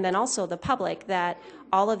council and then also the public that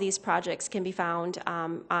all of these projects can be found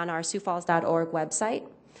on our siouxfalls.org website.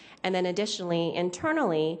 And then additionally,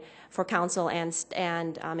 internally, for council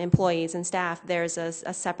and employees and staff, there's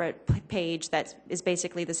a separate page that is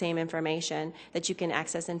basically the same information that you can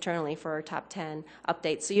access internally for our top 10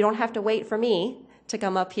 updates. So you don't have to wait for me to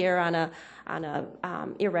come up here on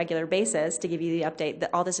a irregular basis to give you the update.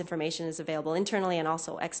 All this information is available internally and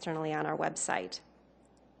also externally on our website.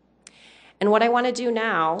 And what I want to do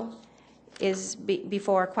now is,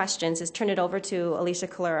 before questions, is turn it over to Alicia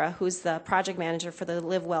Kalura, who's the project manager for the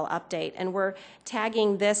Live Well update. And we're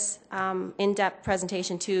tagging this in-depth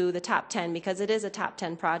presentation to the top 10 because it is a top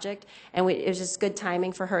 10 project, and it was just good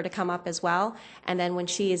timing for her to come up as well. And then when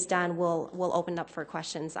she is done, we'll open up for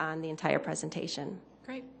questions on the entire presentation.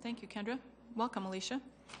 Great. Thank you, Kendra. Welcome, Alicia.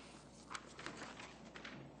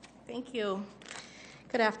 Thank you.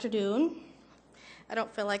 Good afternoon. I don't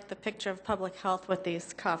feel like the picture of public health with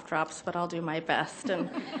these cough drops, but I'll do my best. And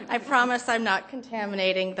I promise I'm not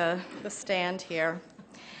contaminating the stand here.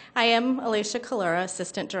 I am Alicia Kalura,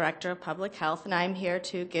 Assistant Director of Public Health, and I'm here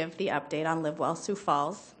to give the update on Live Well Sioux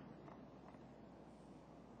Falls.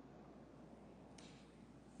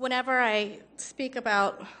 Whenever I speak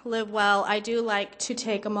about Live Well, I do like to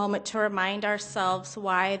take a moment to remind ourselves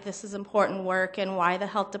why this is important work and why the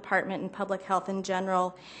health department and public health in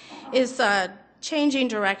general is changing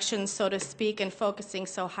directions, so to speak, and focusing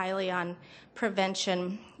so highly on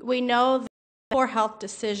prevention. We know that poor health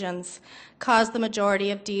decisions cause the majority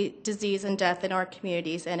of disease and death in our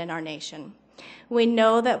communities and in our nation. We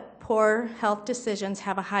know that poor health decisions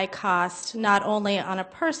have a high cost, not only on a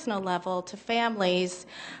personal level to families,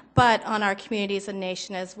 but on our communities and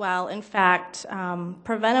nation as well. In fact,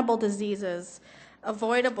 preventable diseases,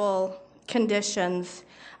 avoidable conditions,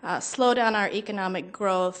 slow down our economic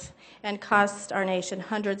growth, and cost our nation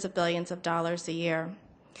hundreds of billions of dollars a year.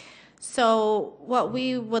 So what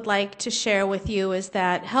we would like to share with you is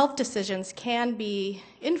that health decisions can be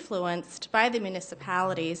influenced by the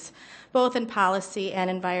municipalities, both in policy and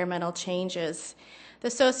environmental changes. The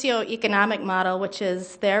socioeconomic model, which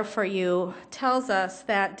is there for you, tells us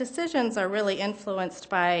that decisions are really influenced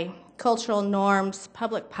by cultural norms,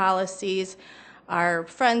 public policies, our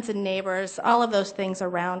friends and neighbors, all of those things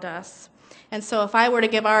around us. And so if I were to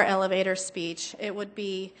give our elevator speech, it would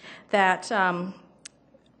be that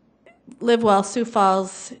Live Well Sioux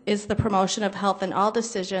Falls is the promotion of health in all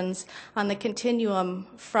decisions on the continuum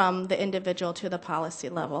from the individual to the policy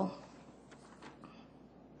level.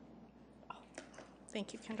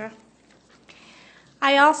 Thank you, Kendra.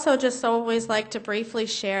 I also just always like to briefly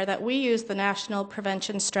share that we use the National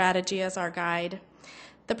Prevention Strategy as our guide.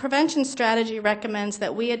 The prevention strategy recommends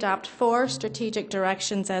that we adopt 4 strategic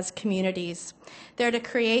directions as communities. They're to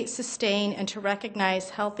create, sustain, and to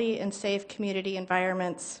recognize healthy and safe community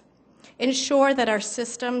environments, ensure that our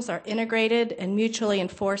systems are integrated and mutually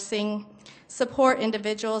enforcing, support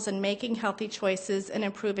individuals in making healthy choices, and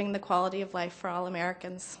improving the quality of life for all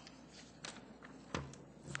Americans.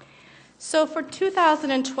 So for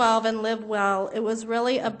 2012 and Live Well, it was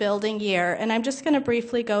really a building year, and I'm just going to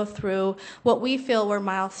briefly go through what we feel were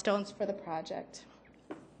milestones for the project.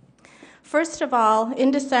 First of all,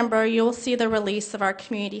 in December, you will see the release of our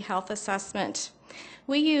community health assessment.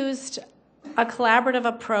 We used a collaborative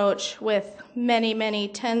approach with many, many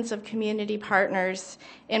tens of community partners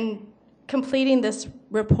in completing this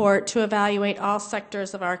report to evaluate all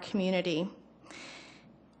sectors of our community.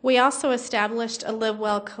 We also established a Live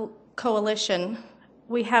Well coalition.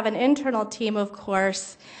 We have an internal team, of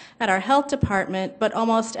course, at our health department, but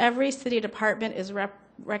almost every city department is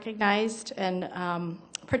recognized and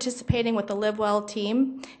participating with the Live Well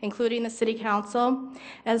team, including the City Council,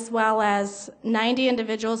 as well as 90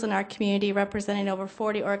 individuals in our community representing over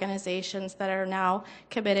 40 organizations that are now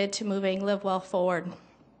committed to moving Live Well forward.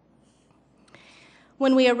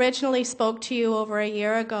 When we originally spoke to you over a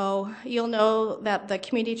year ago, you'll know that the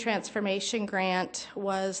Community Transformation Grant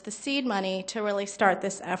was the seed money to really start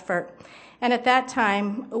this effort. And at that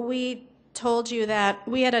time, we told you that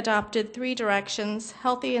we had adopted 3 directions: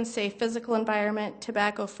 healthy and safe physical environment,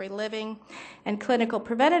 tobacco-free living, and clinical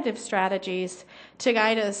preventative strategies to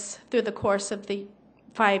guide us through the course of the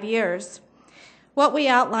 5 years. What we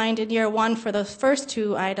outlined in year 1 for those first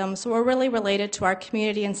 2 items were really related to our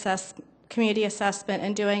community assessment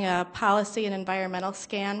and doing a policy and environmental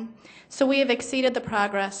scan. So we have exceeded the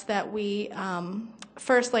progress that we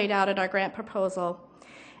first laid out in our grant proposal.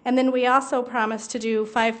 And then we also promised to do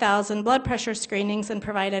 5,000 blood pressure screenings and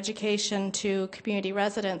provide education to community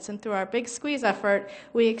residents. And through our Big Squeeze effort,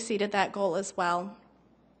 we exceeded that goal as well.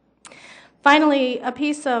 Finally, a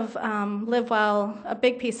piece of Live Well, a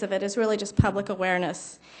big piece of it is really just public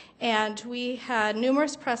awareness. And we had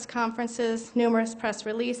numerous press conferences, numerous press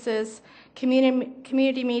releases,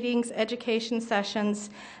 community meetings, education sessions,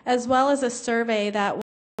 as well as a survey that was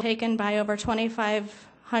taken by over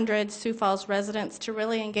 2,500 Sioux Falls residents to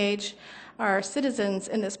really engage our citizens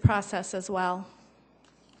in this process as well.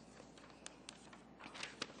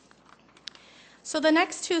 So the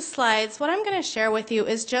next 2 slides, what I'm going to share with you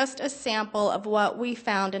is just a sample of what we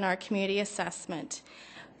found in our community assessment.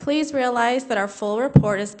 Please realize that our full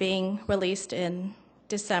report is being released in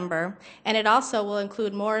December, and it also will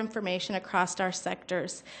include more information across our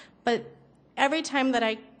sectors. But every time that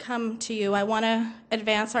I come to you, I want to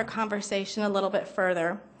advance our conversation a little bit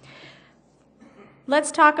further.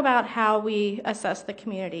 Let's talk about how we assess the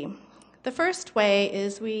community. The first way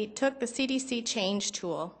is we took the CDC Change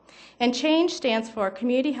tool, and Change stands for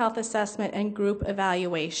Community Health Assessment and Group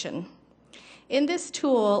Evaluation. In this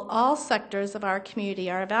tool, all sectors of our community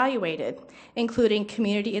are evaluated, including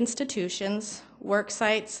community institutions, work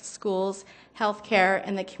sites, schools, healthcare,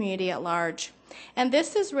 and the community at large. And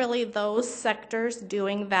this is really those sectors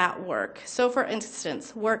doing that work. So for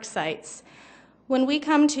instance, work sites. When we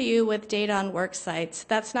come to you with data on work sites,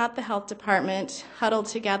 that's not the health department huddled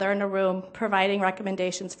together in a room providing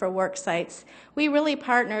recommendations for work sites. We really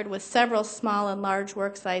partnered with several small and large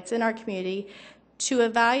work sites in our community to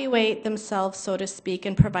evaluate themselves, so to speak,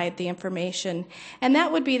 and provide the information. And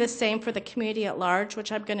that would be the same for the community at large,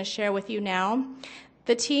 which I'm going to share with you now.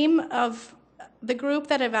 The group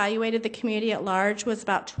that evaluated the community at large was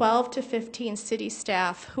about 12 to 15 city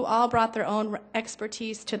staff who all brought their own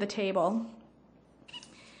expertise to the table.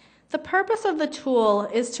 The purpose of the tool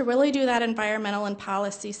is to really do that environmental and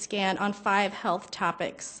policy scan on 5 health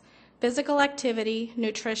topics: physical activity,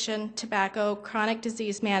 nutrition, tobacco, chronic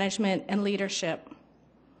disease management, and leadership.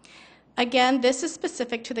 Again, this is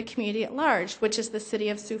specific to the community at large, which is the City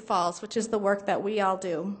of Sioux Falls, which is the work that we all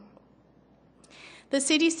do. The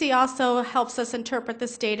CDC also helps us interpret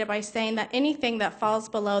this data by saying that anything that falls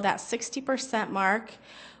below that 60% mark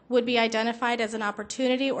would be identified as an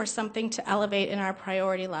opportunity or something to elevate in our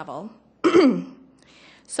priority level.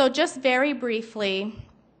 So just very briefly,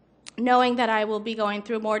 knowing that I will be going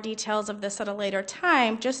through more details of this at a later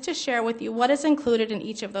time, just to share with you what is included in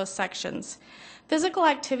each of those sections. Physical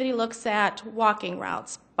activity looks at walking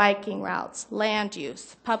routes, biking routes, land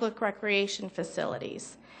use, public recreation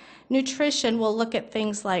facilities. Nutrition will look at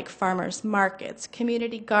things like farmers markets,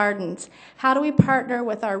 community gardens. How do we partner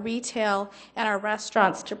with our retail and our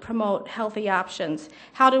restaurants to promote healthy options?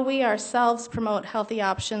 How do we ourselves promote healthy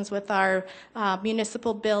options with our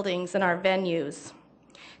municipal buildings and our venues?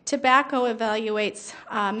 Tobacco evaluates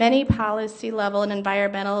many policy level and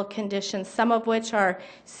environmental conditions, some of which are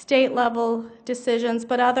state level decisions,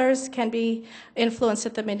 but others can be influenced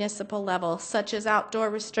at the municipal level, such as outdoor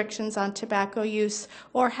restrictions on tobacco use,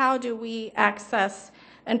 or how do we access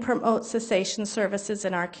and promote cessation services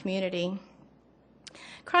in our community.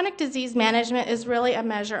 Chronic disease management is really a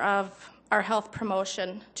measure of our health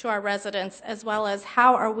promotion to our residents, as well as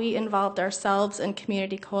how are we involved ourselves in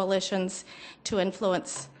community coalitions to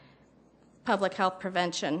influence public health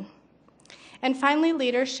prevention. And finally,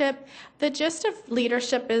 leadership. The gist of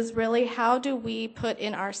leadership is really how do we put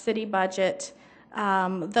in our city budget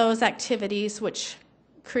those activities which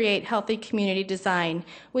create healthy community design.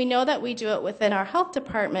 We know that we do it within our health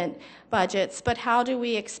department budgets, but how do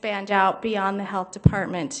we expand out beyond the health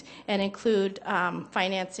department and include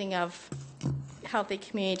financing of healthy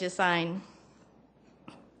community design?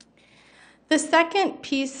 The second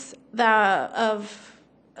piece the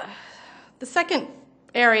second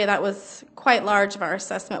area that was quite large of our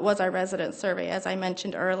assessment was our resident survey, as I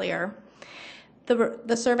mentioned earlier.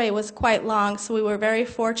 The survey was quite long, so we were very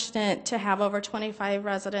fortunate to have over 25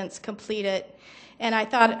 residents complete it. And I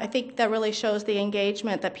think that really shows the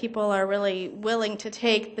engagement that people are really willing to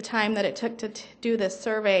take the time that it took to do this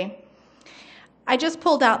survey. I just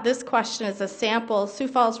pulled out this question as a sample. Sioux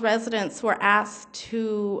Falls residents were asked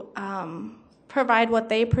to provide what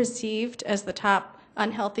they perceived as the top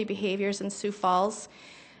unhealthy behaviors in Sioux Falls.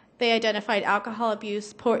 They identified alcohol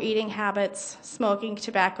abuse, poor eating habits, smoking,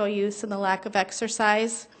 tobacco use, and the lack of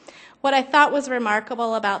exercise. What I thought was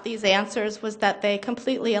remarkable about these answers was that they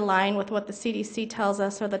completely align with what the CDC tells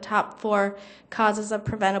us are the top 4 causes of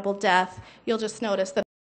preventable death. You'll just notice that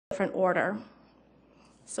they're in different order.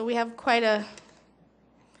 So we have quite an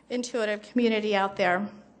intuitive community out there.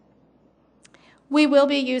 We will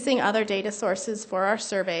be using other data sources for our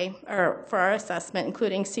survey, or for our assessment,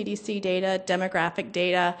 including CDC data, demographic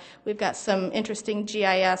data. We've got some interesting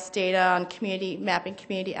GIS data on mapping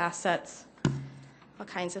community assets, all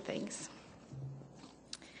kinds of things.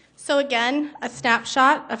 So again, a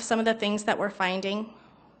snapshot of some of the things that we're finding.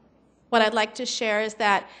 What I'd like to share is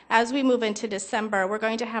that as we move into December, we're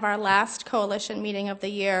going to have our last coalition meeting of the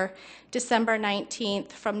year, December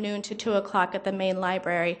 19th from noon to 2 o'clock at the main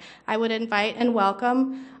library. I would invite and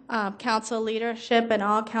welcome council leadership and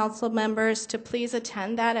all council members to please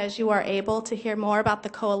attend that as you are able to hear more about the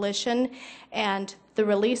coalition and the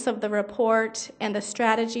release of the report and the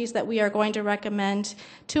strategies that we are going to recommend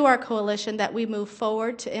to our coalition that we move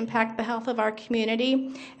forward to impact the health of our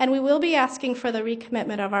community. And we will be asking for the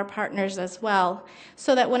recommitment of our partners as well,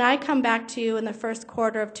 so that when I come back to you in the first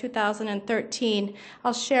quarter of 2013,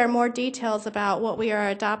 I'll share more details about what we are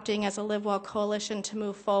adopting as a Live Well coalition to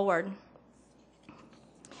move forward.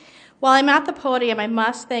 While I'm at the podium, I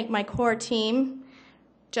must thank my core team,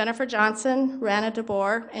 Jennifer Johnson, Rana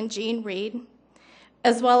DeBoer, and Jean Reed,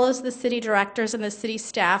 as well as the city directors and the city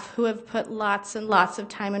staff who have put lots and lots of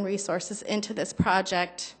time and resources into this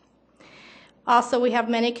project. Also, we have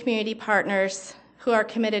many community partners who are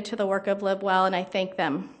committed to the work of Live Well, and I thank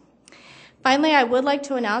them. Finally, I would like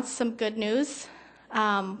to announce some good news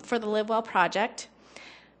for the Live Well project.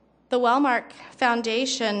 The Wellmark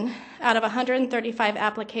Foundation, out of 135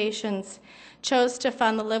 applications, chose to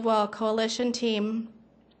fund the Live Well Coalition team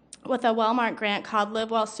with a Wellmark grant called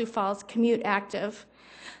Live Well Sioux Falls Commute Active.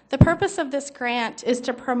 The purpose of this grant is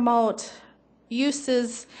to promote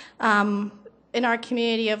uses in our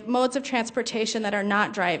community of modes of transportation that are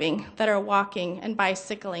not driving, that are walking and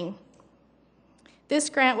bicycling. This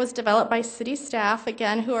grant was developed by city staff,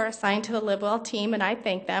 again, who are assigned to the Live Well team, and I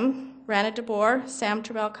thank them. Rana DeBoer, Sam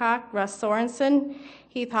Trebelcock, Russ Sorensen,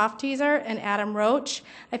 Heath Hofteaser, and Adam Roach.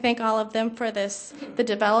 I thank all of them for the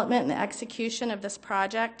development and the execution of this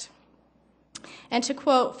project. And to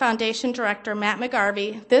quote Foundation Director Matt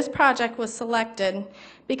McGarvey, this project was selected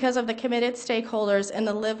because of the committed stakeholders in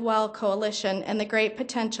the Live Well Coalition and the great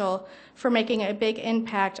potential for making a big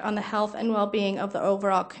impact on the health and well-being of the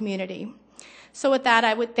overall community. So with that,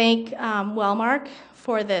 I would thank Wellmark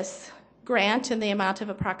for this grant in the amount of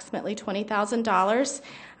approximately $20,000.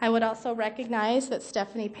 I would also recognize that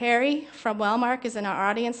Stephanie Perry from Wellmark is in our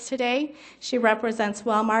audience today. She represents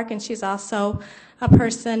Wellmark, and she's also a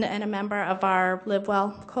person and a member of our Live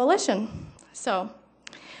Well Coalition. So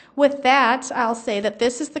with that, I'll say that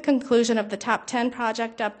this is the conclusion of the Top 10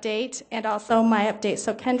 project update and also my update.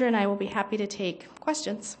 So Kendra and I will be happy to take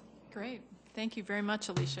questions. Great. Thank you very much,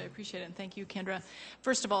 Alicia. I appreciate it. And thank you, Kendra.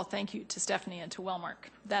 First of all, thank you to Stephanie and to Wellmark.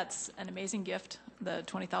 That's an amazing gift, the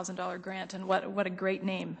 $20,000 grant, and what a great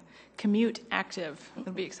name. Commute Active.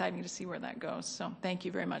 It'll be exciting to see where that goes. So thank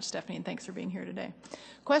you very much, Stephanie, and thanks for being here today.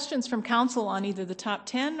 Questions from council on either the Top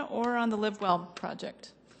 10 or on the Live Well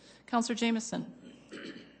project? Councilor Jameson.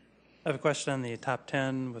 I have a question on the Top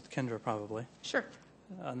 10 with Kendra, probably. Sure.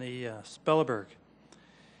 On the Spelleberg.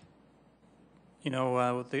 You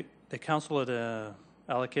know, the council had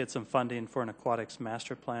allocated some funding for an aquatics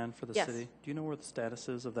master plan for the Yes. city. Do you know where the status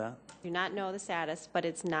is of that? Do not know the status, but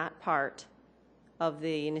it's not part of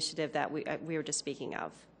the initiative that we were just speaking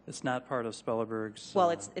of. It's not part of Spellerberg's.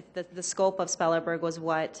 Well, the scope of Spellerberg was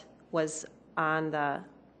what was on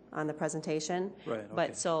the presentation. Right, okay.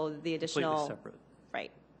 But so the additional. Completely separate.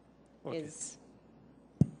 Right. Okay. Is.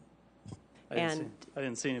 I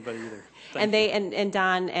didn't see anybody either. And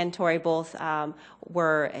Don and Tori both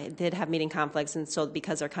did have meeting conflicts, and so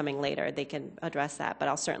because they're coming later, they can address that. But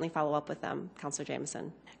I'll certainly follow up with them, Councilor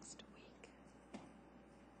Jameson. Next week.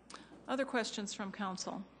 Other questions from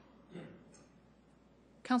council?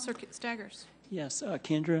 Councilor Staggers. Yes,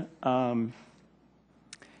 Kendra,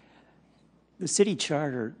 the city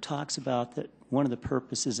charter talks about that one of the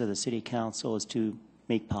purposes of the city council is to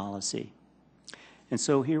make policy. And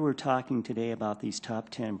so here we're talking today about these top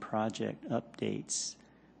 10 project updates.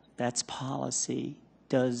 That's policy.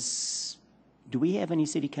 Do we have any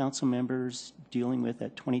city council members dealing with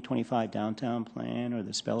that 2025 downtown plan or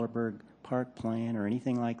the Spellerberg Park plan or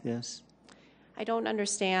anything like this? I don't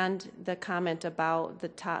understand the comment about the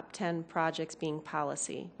top 10 projects being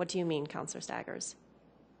policy. What do you mean, Councilor Staggers?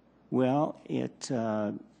 Well,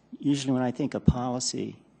 usually when I think of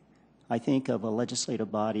policy, I think of a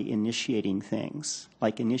legislative body initiating things,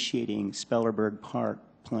 like initiating Spellerberg Park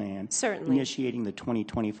plan. Certainly. Initiating the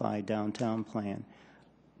 2025 downtown plan.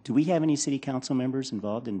 Do we have any city council members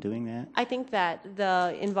involved in doing that? I think that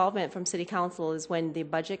the involvement from City Council is when the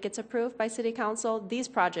budget gets approved by City Council. These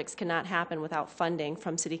projects cannot happen without funding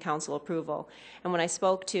from City Council approval. And when I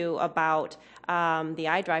spoke to about the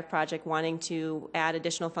iDrive project wanting to add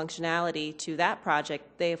additional functionality to that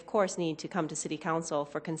project, they of course need to come to City Council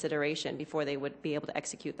for consideration before they would be able to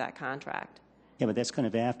execute that contract. Yeah, but that's kind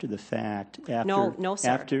of after the fact. After, No,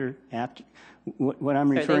 sir. After, what I'm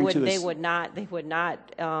referring to is... They would not bring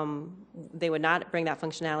that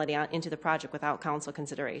functionality into the project without council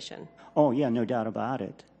consideration. Oh, yeah, no doubt about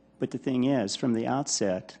it. But the thing is, from the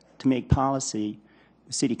outset, to make policy,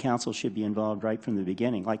 the city council should be involved right from the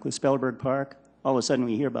beginning. Like with Spellerberg Park, all of a sudden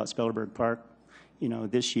we hear about Spellerberg Park,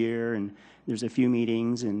 this year, and there's a few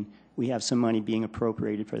meetings, and we have some money being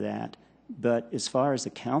appropriated for that. But as far as the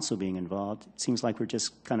council being involved, it seems like we're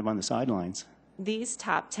just kind of on the sidelines. These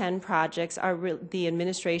top 10 projects are the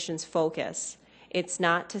administration's focus. It's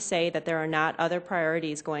not to say that there are not other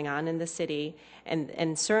priorities going on in the city,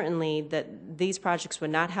 and certainly that these projects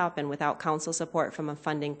would not happen without council support from a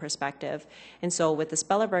funding perspective. And so with the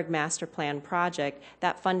Spellerberg Master Plan project,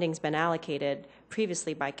 that funding's been allocated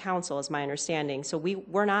previously by council, is my understanding. So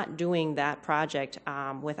we're not doing that project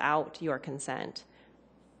without your consent.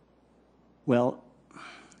 Well,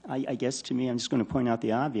 I guess to me, I'm just going to point out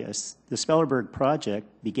the obvious. The Spellerberg project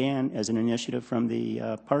began as an initiative from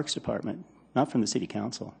the Parks Department, not from the City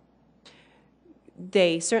Council.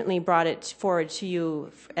 They certainly brought it forward to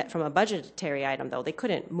you from a budgetary item, though. They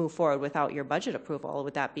couldn't move forward without your budget approval.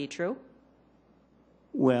 Would that be true?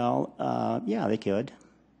 Well, yeah, they could.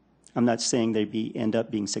 I'm not saying they'd end up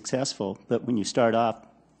being successful, but when you start off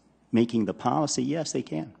making the policy, yes, they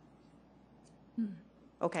can.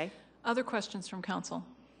 Okay. Other questions from council?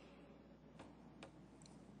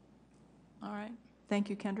 All right. Thank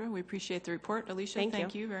you, Kendra. We appreciate the report. Alicia,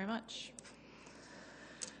 thank you very much.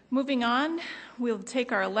 Moving on, we'll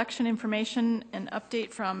take our election information and update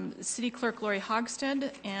from City Clerk Lori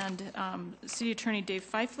Hogstead and City Attorney Dave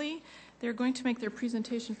Fifley. They're going to make their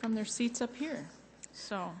presentation from their seats up here.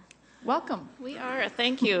 So, welcome. We are.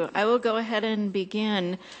 Thank you. I will go ahead and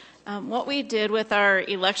begin. What we did with our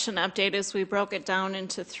election update is we broke it down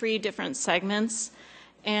into 3 different segments.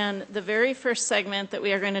 And the very first segment that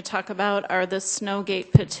we are going to talk about are the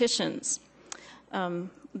Snowgate petitions.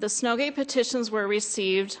 The Snowgate petitions were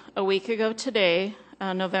received a week ago today,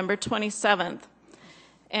 November 27th.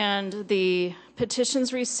 And the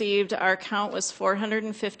petitions received, our count was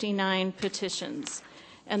 459 petitions.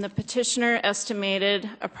 And the petitioner estimated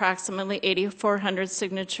approximately 8,400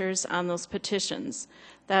 signatures on those petitions.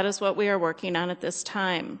 That is what we are working on at this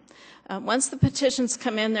time. Once the petitions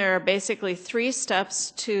come in, there are basically 3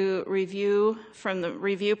 steps to review, from the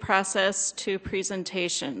review process to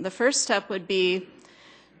presentation. The first step would be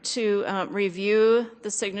to review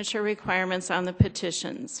the signature requirements on the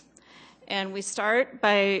petitions. And we start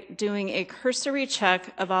by doing a cursory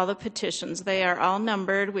check of all the petitions. They are all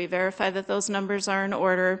numbered. We verify that those numbers are in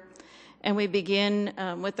order. And we begin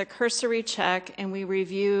with a cursory check, and we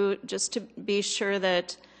review just to be sure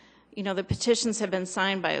that the petitions have been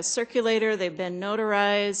signed by a circulator, they've been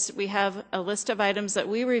notarized. We have a list of items that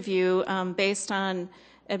we review based on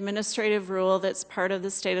administrative rule that's part of the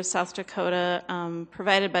state of South Dakota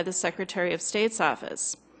provided by the Secretary of State's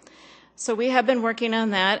office. So we have been working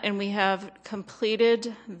on that, and we have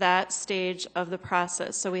completed that stage of the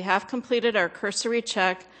process. So we have completed our cursory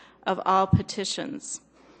check of all petitions.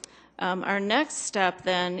 Our next step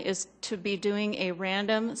then is to be doing a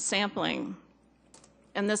random sampling.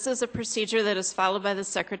 And this is a procedure that is followed by the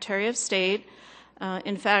Secretary of State.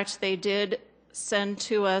 In fact, they did send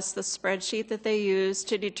to us the spreadsheet that they used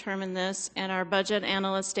to determine this, and our budget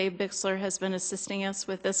analyst, Dave Bixler, has been assisting us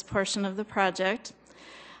with this portion of the project.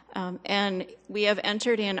 And we have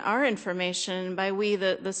entered in our information by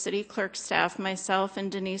the city clerk staff, myself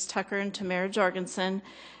and Denise Tucker and Tamara Jorgensen,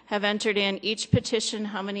 have entered in each petition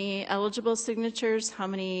how many eligible signatures, how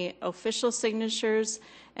many official signatures,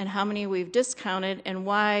 and how many we've discounted, and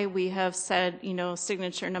why we have said, you know,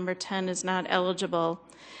 signature number 10 is not eligible.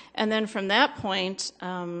 And then from that point,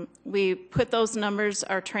 we put those numbers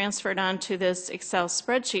are transferred onto this Excel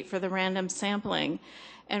spreadsheet for the random sampling.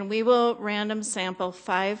 And we will random sample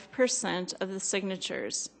 5% of the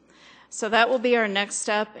signatures. So that will be our next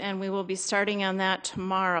step, and we will be starting on that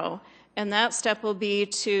tomorrow. And that step will be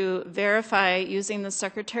to verify using the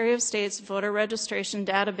Secretary of State's voter registration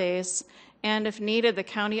database, and if needed, the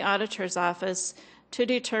county auditor's office, to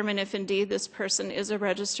determine if indeed this person is a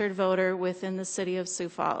registered voter within the city of Sioux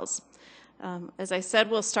Falls. As I said,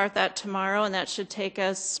 we'll start that tomorrow, and that should take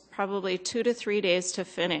us probably 2 to 3 days to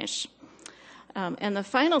finish. And the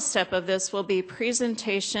final step of this will be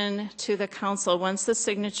presentation to the council once the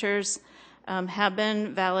signatures have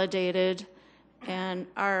been validated. And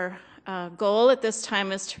our goal at this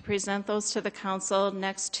time is to present those to the council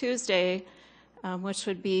next Tuesday, which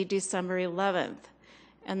would be December 11th.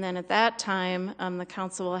 And then at that time, the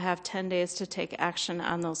council will have 10 days to take action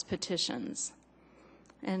on those petitions.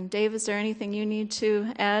 And Dave, is there anything you need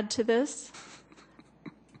to add to this?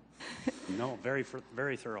 No, very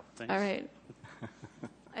thorough. Thanks. All right.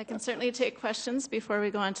 I can certainly take questions before we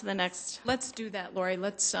go on to the next. Let's do that, Lori.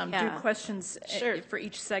 Let's do questions for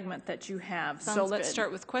each segment that you have. Sounds so let's good.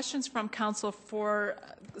 start with questions from council for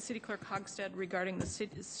City Clerk Hogstead regarding the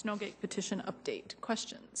Snowgate petition update.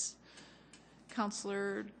 Questions?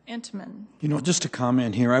 Councilor Entman. You know, just a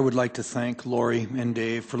comment here, I would like to thank Lori and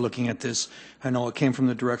Dave for looking at this. I know it came from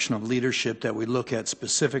the direction of leadership that we look at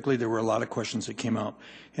specifically. There were a lot of questions that came out,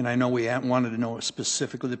 and I know we wanted to know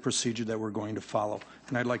specifically the procedure that we're going to follow.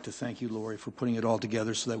 And I'd like to thank you, Lori, for putting it all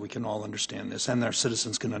together so that we can all understand this, and our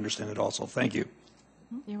citizens can understand it also. Thank you.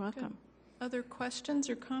 You're welcome. Good. Other questions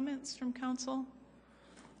or comments from council?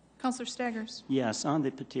 Councilor Staggers. Yes, on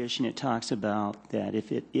the petition, it talks about that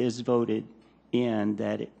if it is voted in,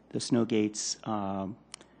 that the snow gates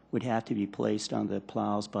would have to be placed on the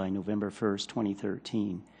plows by November 1st,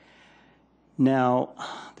 2013. Now,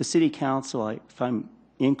 the City Council, if I'm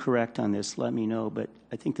incorrect on this, let me know, but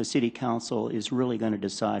I think the City Council is really going to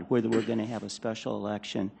decide whether we're going to have a special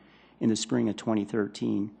election in the spring of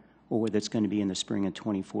 2013 or whether it's going to be in the spring of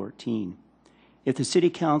 2014. If the City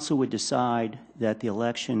Council would decide that the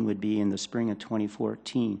election would be in the spring of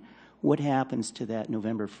 2014, what happens to that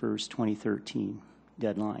November 1st, 2013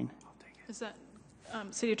 deadline? Is that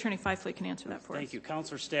City Attorney Fifley can answer that for us? Thank you.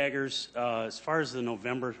 Councilor Staggers, as far as the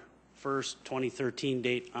November 1st, 2013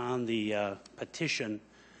 date on the petition,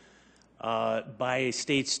 by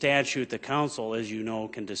state statute, the council, as you know,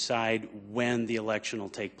 can decide when the election will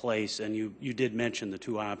take place, and you did mention the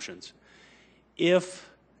two options. If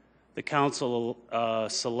the council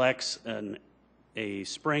selects a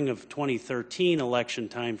spring of 2013 election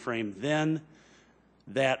time frame, then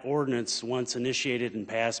that ordinance, once initiated and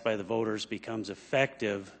passed by the voters, becomes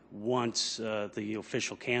effective once the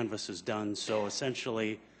official canvass is done. So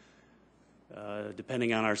essentially,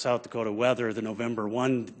 depending on our South Dakota weather, the November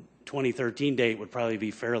 1, 2013 date would probably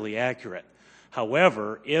be fairly accurate.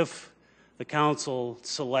 However, if the council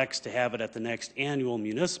selects to have it at the next annual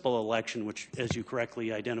municipal election, which, as you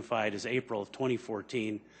correctly identified, is April of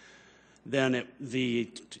 2014, then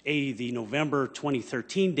the November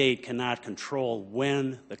 2013 date cannot control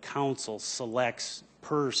when the council selects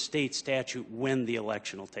per state statute when the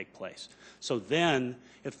election will take place. So then,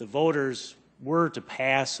 if the voters were to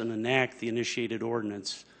pass and enact the initiated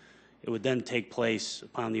ordinance, it would then take place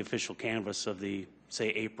upon the official canvass of the, say,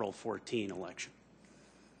 April 14 election.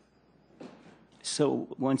 So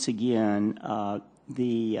once again,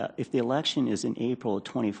 if the election is in April of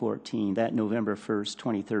 2014, that November 1st,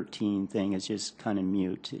 2013 thing is just kind of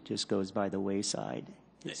mute. It just goes by the wayside.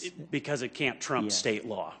 Because it can't trump state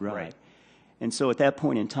law. Right. And so at that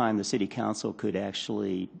point in time, the City Council could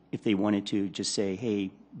actually, if they wanted to, just say, hey,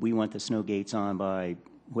 we want the snow gates on by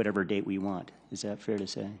whatever date we want. Is that fair to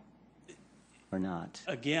say? Or not?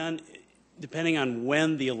 Again, depending on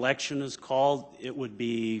when the election is called, it would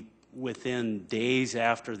be within days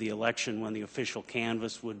after the election when the official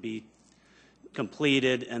canvass would be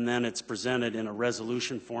completed, and then it's presented in a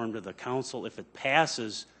resolution form to the council. If it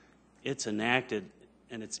passes it's enacted,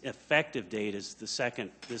 and its effective date is the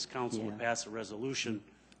second this council would pass a resolution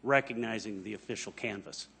recognizing the official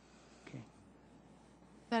canvas.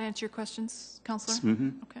 That answer your questions, Counselor? Mm-hmm.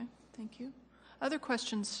 Okay, thank you. Other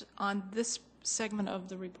questions on this segment of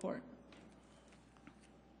the report?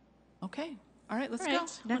 Okay, all right, let's go.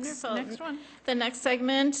 Wonderful. Next one. The next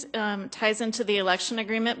segment ties into the election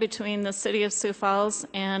agreement between the City of Sioux Falls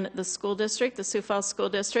and the school district, the Sioux Falls School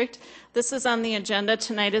District. This is on the agenda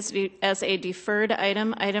tonight as a deferred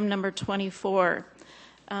item, item number 24.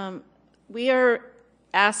 We are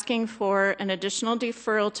asking for an additional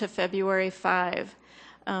deferral to February 5.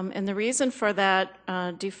 And the reason for that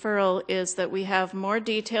deferral is that we have more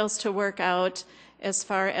details to work out as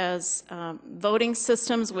far as voting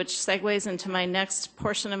systems, which segues into my next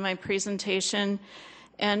portion of my presentation,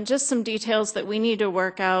 and just some details that we need to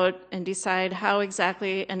work out and decide how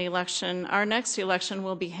exactly an election, our next election,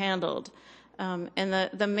 will be handled. And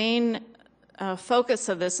the main focus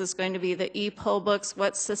of this is going to be the e-poll books.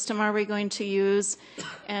 What system are we going to use?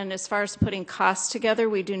 And as far as putting costs together,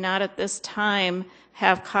 we do not at this time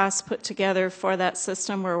have costs put together for that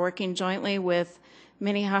system. We're working jointly with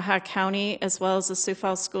Minnehaha County as well as the Sioux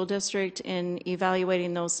Falls School District in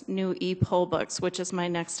evaluating those new e-poll books, which is my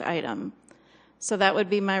next item. So that would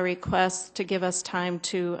be my request to give us time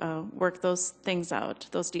to work those things out,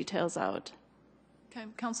 those details out. Okay,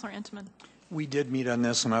 Counselor Entman. We did meet on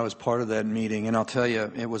this, and I was part of that meeting, and I'll tell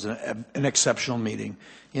you, it was an exceptional meeting.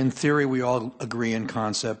 In theory, we all agree in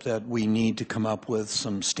concept that we need to come up with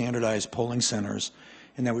some standardized polling centers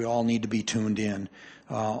and that we all need to be tuned in.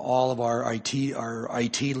 All of our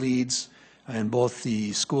IT leads in both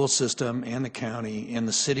the school system and the county and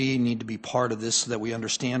the city need to be part of this so that we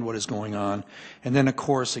understand what is going on. And then, of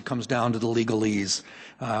course, it comes down to the legalese.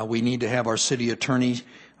 We need to have our city attorney,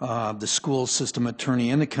 the school system attorney,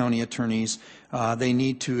 and the county attorneys. They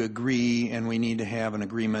need to agree, and we need to have an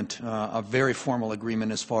agreement, a very formal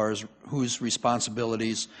agreement as far as whose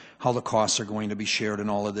responsibilities, how the costs are going to be shared,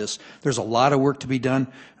 and all of this. There's a lot of work to be done,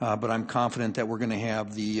 but I'm confident that we're going to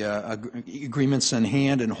have the agreements in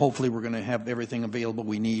hand, and hopefully we're going to have everything available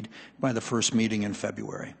we need by the first meeting in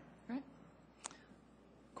February. Right.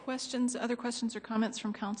 Questions, other questions or comments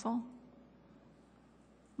from council?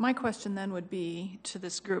 My question then would be to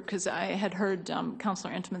this group, because I had heard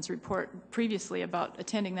Councilor Entman's report previously about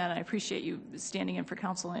attending that, and I appreciate you standing in for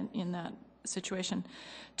council in that situation.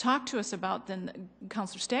 Talk to us about then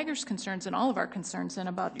Councilor Stagger's concerns and all of our concerns and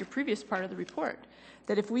about your previous part of the report,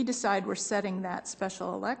 that if we decide we're setting that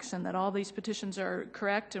special election, that all these petitions are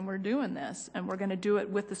correct and we're doing this, and we're going to do it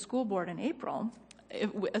with the school board in April,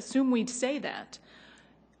 assume we'd say that.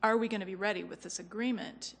 Are we going to be ready with this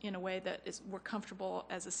agreement in a way that we're comfortable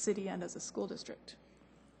as a city and as a school district?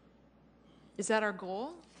 Is that our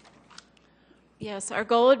goal? Yes, our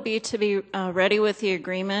goal would be to be ready with the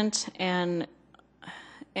agreement and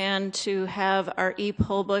to have our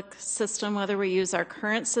e-poll book system, whether we use our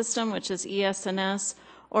current system, which is ES&S,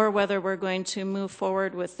 or whether we're going to move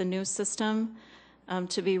forward with the new system,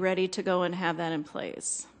 to be ready to go and have that in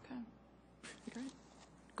place.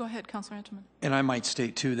 Go ahead, Councilor Entman. And I might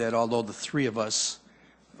state, too, that although the three of us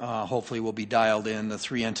hopefully will be dialed in, the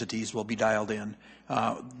three entities will be dialed in,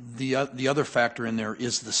 the other factor in there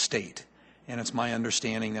is the state. And it's my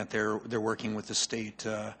understanding that they're working with the state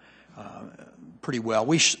pretty well.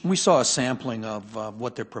 We saw a sampling of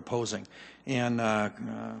what they're proposing. And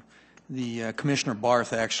the Commissioner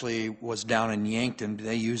Barth actually was down in Yankton.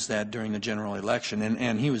 They used that during the general election,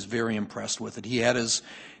 and he was very impressed with it. He had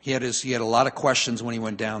a lot of questions when he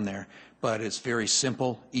went down there, but it's very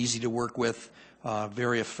simple, easy to work with,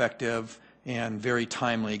 very effective, and very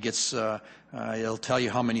timely. It gets it'll tell you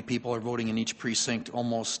how many people are voting in each precinct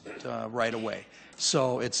almost right away.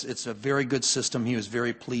 So it's a very good system. He was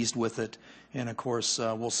very pleased with it, and of course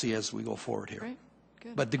we'll see as we go forward here. Great.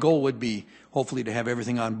 Good. But the goal would be hopefully to have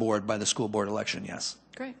everything on board by the school board election, yes.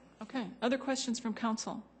 Great. Okay. Other questions from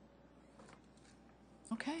council?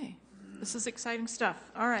 Okay. This is exciting stuff.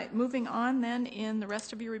 All right. Moving on then in the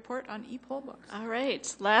rest of your report on e-poll books. All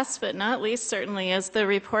right. Last but not least, certainly, is the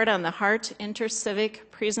report on the Hart Intercivic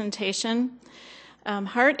presentation.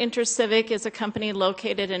 Hart Intercivic is a company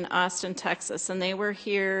located in Austin, Texas, and they were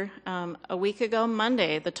here a week ago,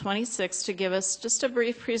 Monday, the 26th, to give us just a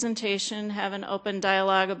brief presentation, have an open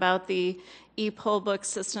dialogue about the e-poll book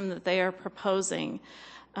system that they are proposing.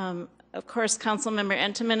 Of course, Councilmember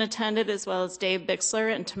Entman attended, as well as Dave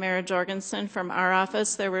Bixler and Tamara Jorgensen from our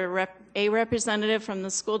office. There were a representative from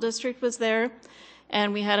the school district was there,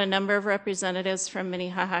 and we had a number of representatives from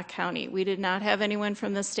Minnehaha County. We did not have anyone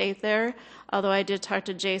from the state there, although I did talk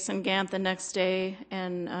to Jason Gant the next day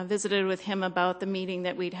and visited with him about the meeting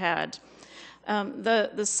that we'd had.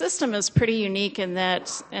 The system is pretty unique in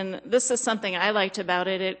that, and this is something I liked about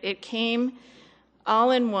it, it came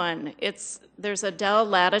all in one. There's a Dell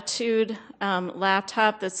Latitude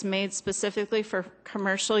laptop that's made specifically for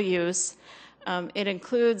commercial use. It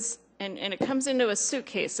includes, and it comes into a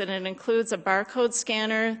suitcase, and it includes a barcode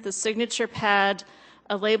scanner, the signature pad,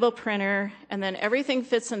 a label printer, and then everything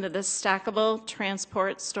fits into this stackable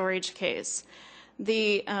transport storage case.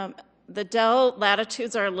 The Dell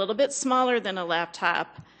Latitudes are a little bit smaller than a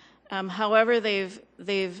laptop. However, they've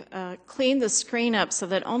cleaned the screen up so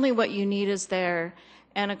that only what you need is there.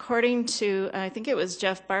 And according to, I think it was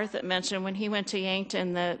Jeff Barth that mentioned when he went to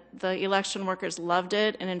Yankton that the election workers loved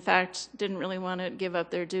it and in fact didn't really want to give up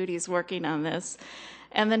their duties working on this.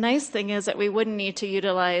 And the nice thing is that we wouldn't need to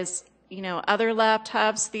utilize, other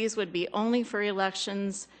laptops. These would be only for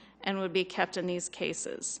elections and would be kept in these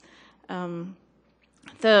cases.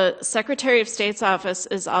 The Secretary of State's office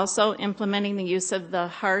is also implementing the use of the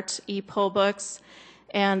HART e-poll books,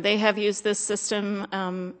 and they have used this system,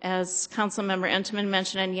 as Councilmember Entman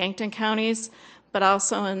mentioned, in Yankton counties, but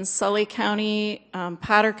also in Sully County,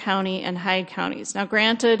 Potter County, and Hyde counties. Now,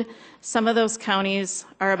 granted, some of those counties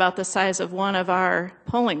are about the size of one of our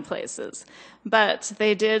polling places, but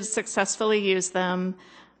they did successfully use them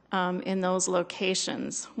in those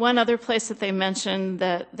locations. One other place that they mentioned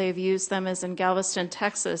that they've used them is in Galveston,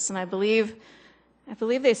 Texas, and I believe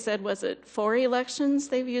they said, was it 4 elections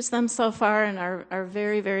they've used them so far, and are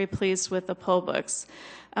very, very pleased with the poll books.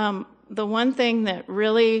 The one thing that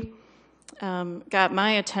really got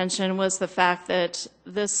my attention was the fact that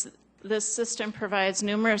this system provides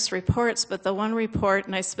numerous reports, but the one report,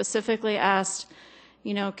 and I specifically asked,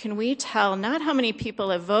 can we tell not how many people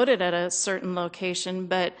have voted at a certain location,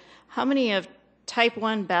 but how many of type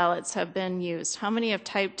 1 ballots have been used? How many of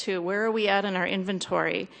type 2? Where are we at in our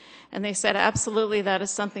inventory? And they said, absolutely, that is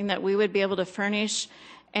something that we would be able to furnish.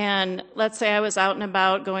 And let's say I was out and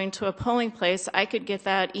about going to a polling place, I could get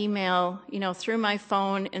that email, through my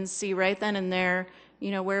phone and see right then and there,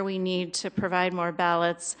 where we need to provide more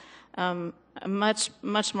ballots. A much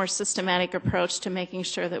more systematic approach to making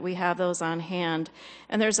sure that we have those on hand.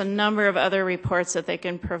 And there's a number of other reports that they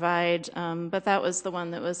can provide, but that was the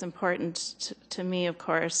one that was important to me, of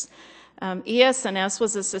course. ES&S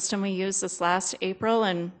was a system we used this last April,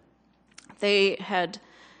 and they had,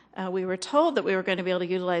 we were told that we were going to be able to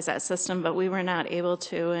utilize that system, but we were not able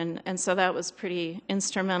to, and so that was pretty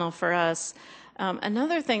instrumental for us.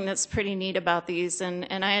 Another thing that's pretty neat about these, and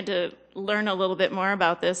I had to learn a little bit more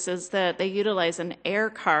about this, is that they utilize an air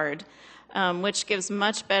card, which gives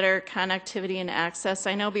much better connectivity and access.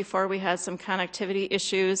 I know before we had some connectivity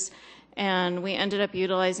issues, and we ended up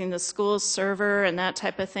utilizing the school's server and that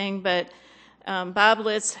type of thing, but Bob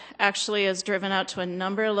Litz actually has driven out to a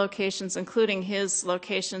number of locations, including his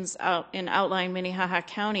locations out in outlying Minnehaha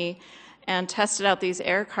County, and tested out these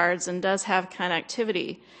air cards and does have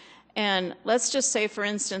connectivity. And let's just say, for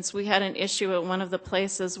instance, we had an issue at one of the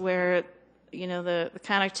places where, the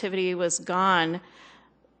connectivity was gone.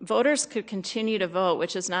 Voters could continue to vote,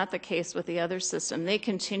 which is not the case with the other system. They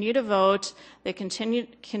continue to vote. They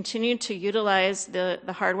continue to utilize the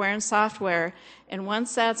hardware and software. And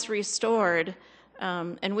once that's restored,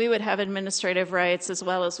 and we would have administrative rights as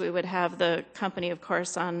well as we would have the company, of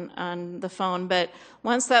course, on the phone. But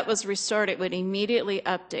once that was restored, it would immediately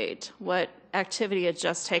update what activity had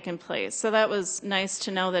just taken place. So that was nice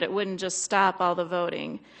to know that it wouldn't just stop all the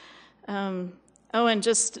voting. And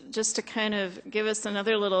just to kind of give us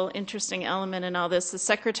another little interesting element in all this, the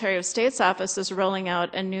Secretary of State's office is rolling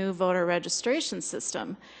out a new voter registration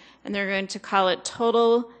system, and they're going to call it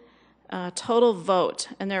Total Vote,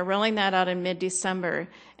 and they're rolling that out in mid-December.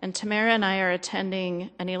 And Tamara and I are attending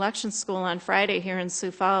an election school on Friday here in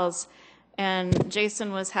Sioux Falls, and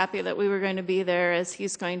Jason was happy that we were going to be there, as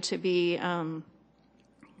he's going to be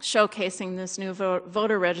showcasing this new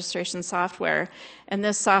voter registration software. And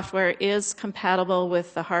this software is compatible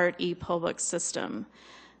with the HART e-poll book system.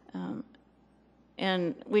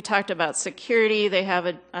 And we talked about security. They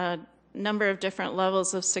have a number of different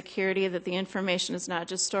levels of security, that the information is not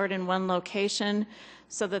just stored in one location,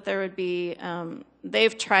 so that there would be,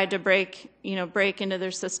 they've tried to break into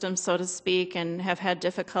their system, so to speak, and have had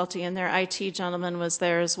difficulty, and their IT gentleman was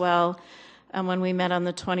there as well when we met on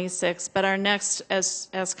the 26th. But our next, as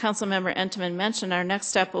Councilmember Entman mentioned, our next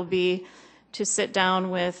step will be to sit down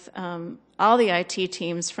with all the IT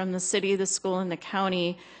teams from the city, the school, and the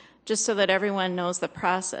county, just so that everyone knows the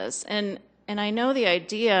process. And I know the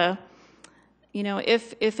idea you know,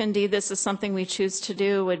 if indeed this is something we choose to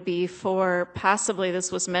do, would be for possibly,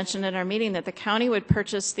 this was mentioned in our meeting, that the county would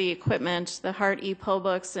purchase the equipment, the hard e-poll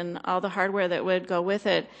books and all the hardware that would go with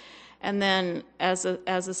it. And then as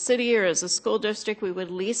a city or as a school district, we would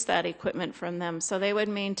lease that equipment from them. So they would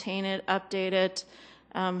maintain it, update it,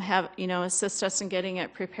 assist us in getting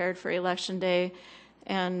it prepared for Election Day.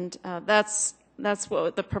 And that's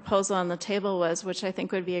what the proposal on the table was, which I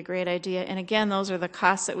think would be a great idea. And again, those are the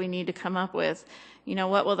costs that we need to come up with. You know,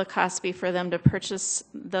 what will the cost be for them to purchase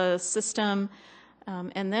the system?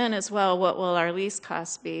 And then as well, what will our lease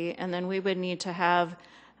costs be? And then we would need to have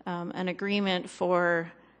an agreement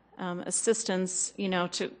for assistance, you know,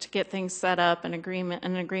 to get things set up, an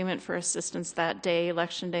agreement for assistance that day,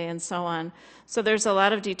 Election Day, and so on. So there's a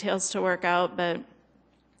lot of details to work out, but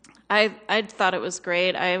I thought it was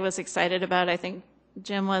great. I was excited about it. I think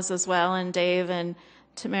Jim was as well, and Dave and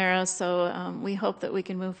Tamara. So we hope that we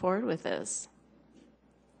can move forward with this.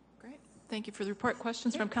 Great. Thank you for the report.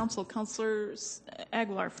 Questions from council. Councilor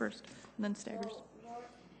Aguilar first, and then Staggers.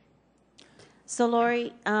 So,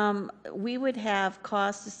 Lori, we would have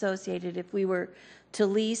costs associated if we were to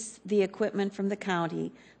lease the equipment from the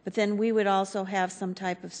county, but then we would also have some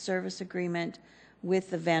type of service agreement with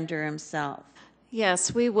the vendor himself.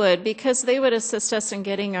 Yes, we would, because they would assist us in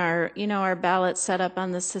getting our ballot set up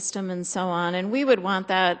on the system and so on, and we would want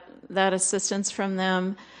that assistance from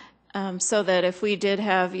them, so that if we did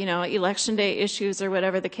have, Election Day issues or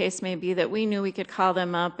whatever the case may be, that we knew we could call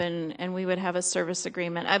them up and we would have a service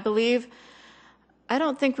agreement. I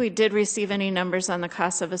don't think we did receive any numbers on the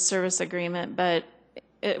cost of a service agreement, but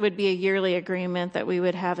it would be a yearly agreement that we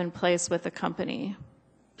would have in place with the company.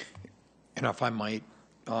 And if I might,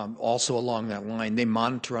 also along that line, they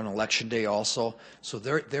monitor on Election Day also, so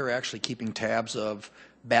they're actually keeping tabs of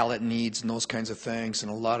ballot needs and those kinds of things, and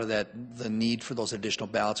a lot of that, the need for those additional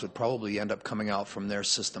ballots would probably end up coming out from their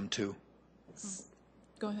system too.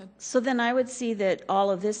 Go ahead. So then I would see that all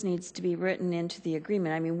of this needs to be written into the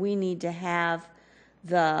agreement. I mean, we need to have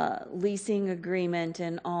the leasing agreement,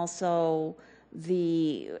 and also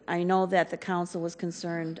I know that the council was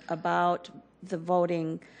concerned about the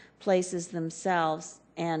voting places themselves,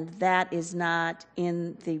 and that is not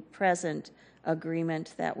in the present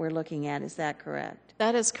agreement that we're looking at. Is that correct?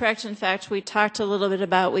 That is correct. In fact, we talked a little bit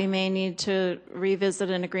about we may need to revisit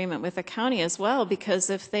an agreement with the county as well, because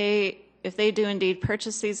if they do indeed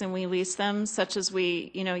purchase these and we lease them, such as we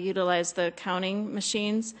utilize the counting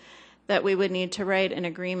machines, that we would need to write an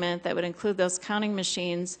agreement that would include those counting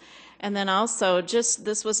machines. And then also,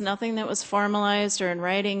 this was nothing that was formalized or in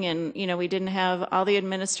writing, and we didn't have all the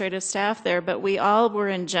administrative staff there, but we all were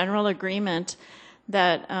in general agreement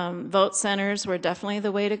that vote centers were definitely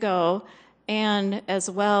the way to go, and as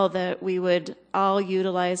well that we would all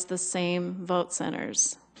utilize the same vote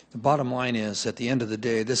centers. The bottom line is, at the end of the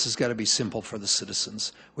day, this has got to be simple for the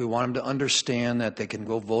citizens. We want them to understand that they can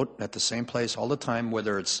go vote at the same place all the time,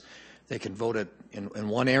 whether it's they can vote in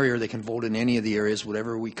one area or they can vote in any of the areas,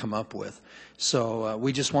 whatever we come up with. So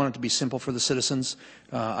we just want it to be simple for the citizens.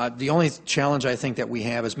 The only challenge I think that we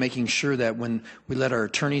have is making sure that when we let our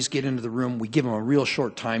attorneys get into the room, we give them a real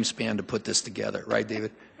short time span to put this together. Right,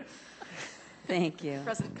 David? Thank you.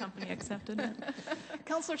 Present company accepted.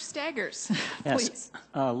 Councilor Staggers, Yes. please.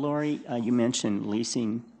 Lori, you mentioned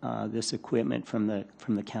leasing this equipment from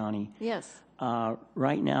the county. Yes.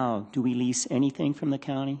 Right now, do we lease anything from the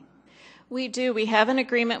county? We do. We have an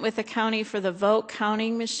agreement with the county for the vote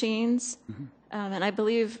counting machines. Mm-hmm. And I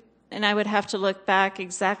believe, and I would have to look back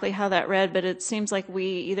exactly how that read, but it seems like we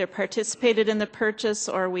either participated in the purchase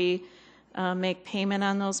or we make payment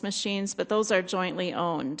on those machines, but those are jointly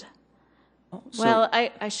owned. So, Well,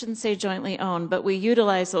 I shouldn't say jointly owned, but we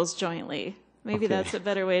utilize those jointly. Maybe Okay. that's a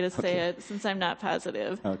better way to say it, since I'm not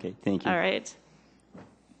positive. Okay, thank you. All right.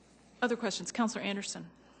 Other questions? Councilor Anderson.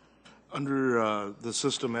 Under the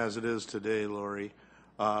system as it is today, Lori,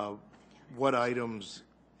 what items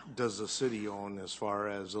does the city own as far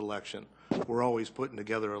as election? We're always putting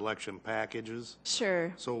together election packages.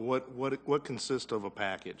 Sure. So what consists of a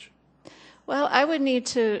package? Well, I would need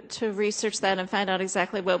to research that and find out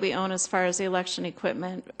exactly what we own as far as the election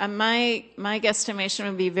equipment. My guesstimation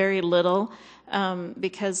would be very little,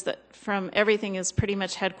 because from everything is pretty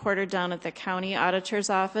much headquartered down at the county auditor's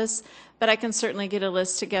office. But I can certainly get a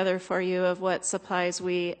list together for you of what supplies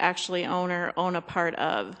we actually own or own a part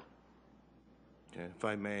of. Okay, if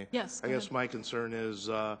I may. Yes, I go guess ahead. my concern is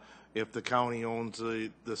if the county owns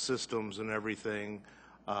the systems and everything,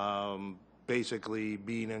 basically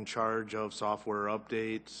being in charge of software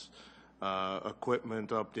updates,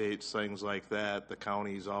 equipment updates, things like that, the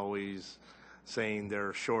county's always saying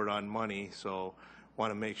they're short on money. So want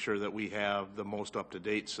to make sure that we have the most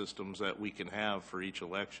up-to-date systems that we can have for each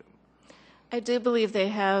election. I do believe they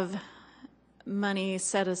have money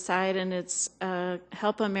set aside, and it's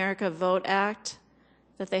Help America Vote Act,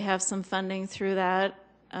 that they have some funding through that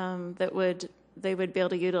they would be able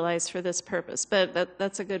to utilize for this purpose. But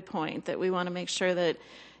that's a good point, that we want to make sure that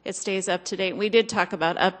it stays up to date. We did talk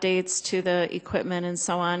about updates to the equipment and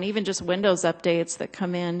so on, even just Windows updates that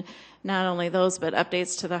come in, not only those, but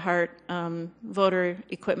updates to the HART voter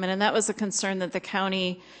equipment. And that was a concern that the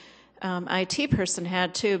county IT person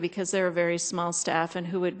had too, because they're a very small staff, and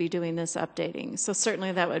who would be doing this updating. So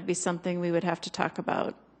certainly that would be something we would have to talk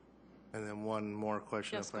about. And then one more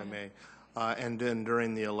question, if I may. And then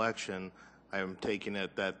during the election, I'm taking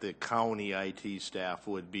it that the county IT staff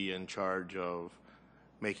would be in charge of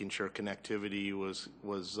making sure connectivity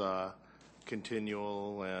was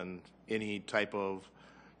continual, and any type of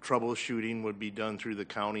troubleshooting would be done through the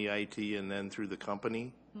county IT and then through the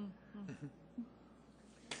company? Mm-hmm.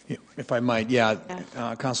 If I might,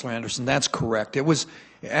 Councilor Anderson, that's correct. It was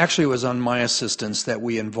on my assistance that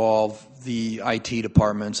we involve the IT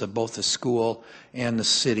departments of both the school and the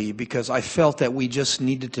city, because I felt that we just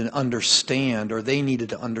needed to understand, or they needed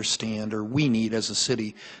to understand, or we need as a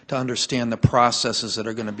city to understand the processes that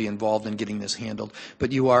are going to be involved in getting this handled.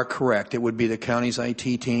 But you are correct. It would be the county's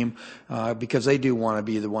IT team, because they do want to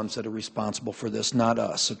be the ones that are responsible for this, not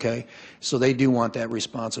us, okay? So they do want that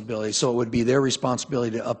responsibility. So it would be their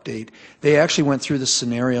responsibility to update. They actually went through the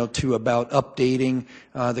scenario, too, about updating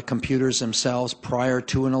the computers themselves prior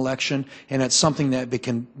to an election, and it's something that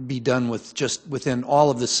can be done with just within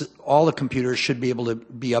all the computers should be able to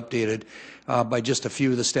be updated by just a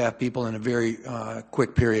few of the staff people in a very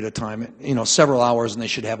quick period of time, several hours, and they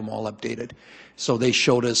should have them all updated. So they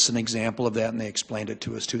showed us an example of that, and they explained it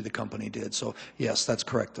to us too, the company did. So yes, that's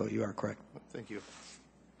correct, though. You are correct. Thank you.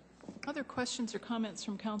 Other questions or comments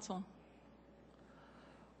from council?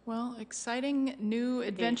 Well, exciting new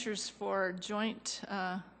adventures for joint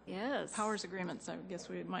powers agreements, I guess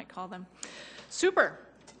we might call them. Super.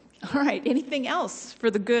 All right, anything else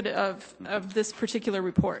for the good of this particular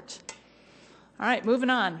report? All right, moving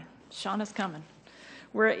on. Shauna's coming.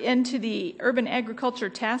 We're into the Urban Agriculture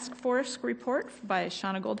Task Force report by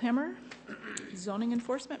Shauna Goldhammer, Zoning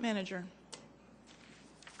Enforcement Manager.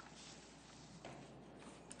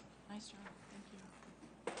 Nice job.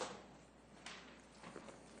 Thank you.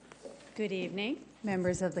 Good evening,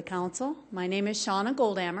 members of the council. My name is Shauna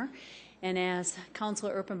Goldhammer, and as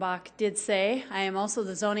Councilor Erpenbach did say, I am also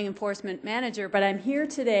the Zoning Enforcement Manager, but I'm here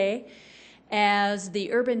today as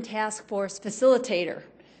the Urban Task Force Facilitator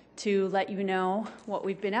to let you know what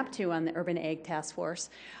we've been up to on the Urban Ag Task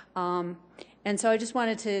Force. And so I just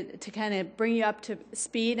wanted to kind of bring you up to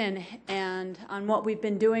speed and on what we've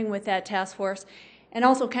been doing with that task force, and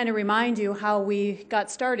also kind of remind you how we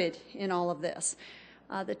got started in all of this.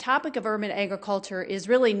 The topic of urban agriculture is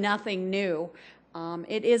really nothing new.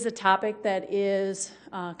 It is a topic that is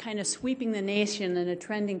kind of sweeping the nation and a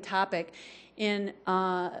trending topic in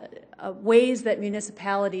ways that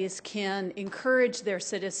municipalities can encourage their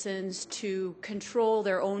citizens to control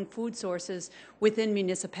their own food sources within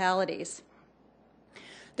municipalities.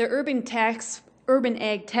 The Urban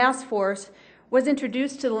Ag Task Force was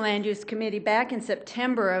introduced to the Land Use Committee back in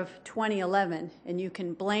September of 2011, and you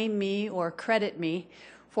can blame me or credit me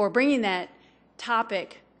for bringing that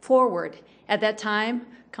topic forward. At that time,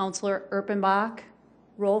 Councilor Erpenbach,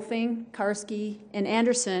 Rolfing, Karski, and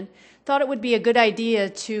Anderson thought it would be a good idea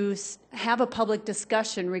to have a public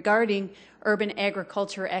discussion regarding urban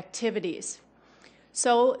agriculture activities.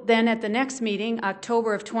 So then at the next meeting,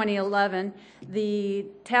 October of 2011, the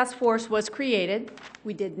task force was created.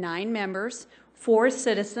 We did 9 members, 4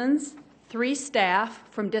 citizens, 3 staff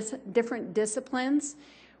from different disciplines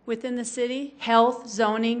within the city, health,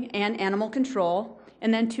 zoning, and animal control,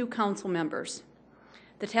 and then 2 council members.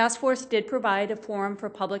 The task force did provide a forum for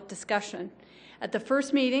public discussion. At the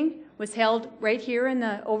first meeting was held right here in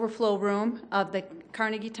the overflow room of the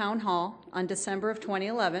Carnegie Town Hall on December of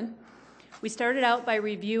 2011. We started out by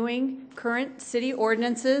reviewing current city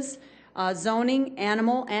ordinances, zoning,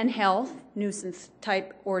 animal, and health nuisance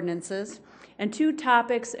type ordinances, and 2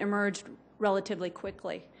 topics emerged relatively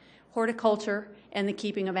quickly: horticulture and the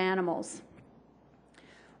keeping of animals.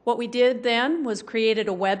 What we did then was created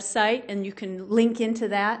a website, and you can link into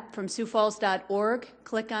that from siouxfalls.org.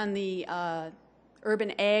 Click on the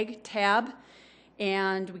Urban Ag tab,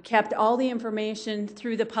 and we kept all the information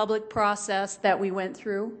through the public process that we went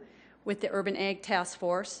through with the Urban Ag Task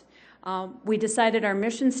Force. We decided our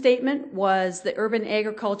mission statement was the urban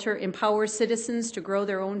agriculture empowers citizens to grow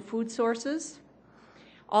their own food sources.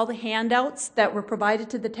 All the handouts that were provided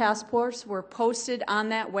to the task force were posted on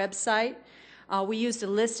that website. We used a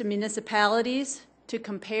list of municipalities to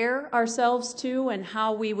compare ourselves to and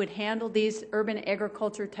how we would handle these urban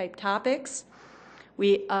agriculture type topics.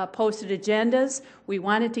 We posted agendas. We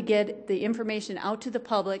wanted to get the information out to the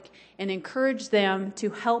public and encourage them to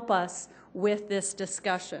help us with this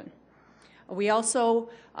discussion. We also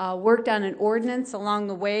worked on an ordinance along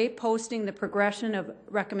the way, posting the progression of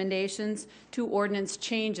recommendations to ordinance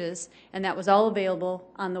changes, and that was all available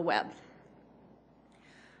on the web.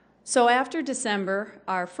 So after December,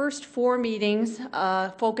 our first 4 meetings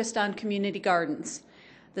focused on community gardens.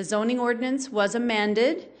 The zoning ordinance was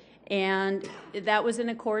amended, and that was in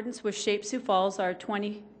accordance with Shape Sioux Falls, our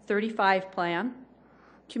 2035 plan.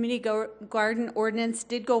 Community garden ordinance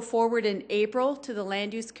did go forward in April to the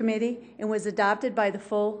Land Use Committee and was adopted by the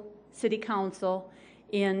full City Council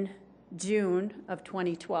in June of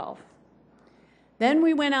 2012. Then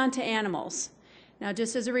we went on to animals. Now,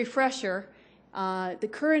 just as a refresher, the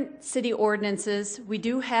current city ordinances, we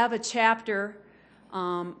do have a chapter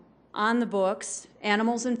on the books.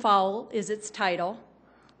 Animals and Fowl is its title.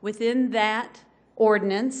 Within that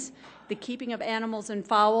ordinance, the keeping of animals and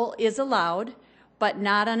fowl is allowed, but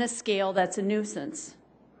not on a scale that's a nuisance.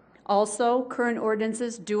 Also, current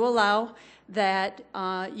ordinances do allow that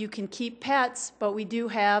you can keep pets, but we do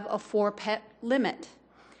have a 4-pet limit,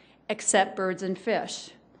 except birds and fish.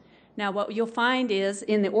 Now, what you'll find is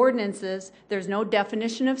in the ordinances, there's no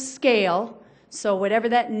definition of scale, so whatever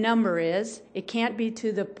that number is, it can't be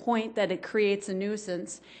to the point that it creates a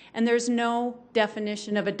nuisance, and there's no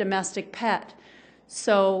definition of a domestic pet.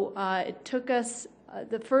 So it took us,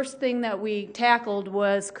 the first thing that we tackled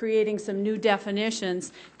was creating some new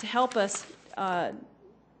definitions to help us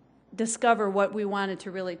discover what we wanted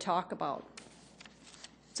to really talk about.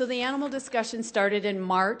 So the animal discussion started in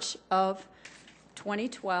March of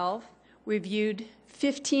 2012. We reviewed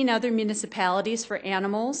 15 other municipalities for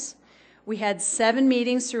animals. We had 7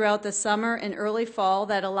 meetings throughout the summer and early fall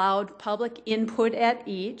that allowed public input at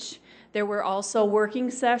each. There were also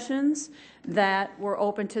working sessions that were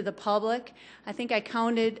open to the public. I think I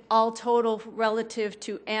counted all total relative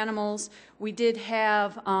to animals. We did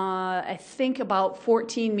have, I think, about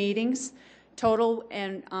 14 meetings total,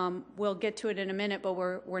 and we'll get to it in a minute, but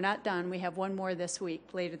we're not done. We have one more this week,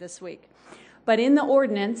 later this week. But in the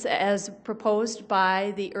ordinance, as proposed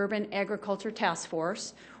by the Urban Agriculture Task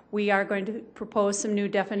Force, we are going to propose some new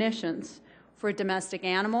definitions for domestic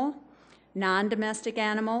animal, non-domestic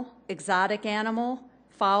animal, exotic animal,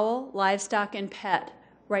 fowl, livestock, and pet.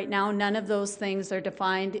 Right now, none of those things are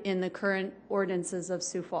defined in the current ordinances of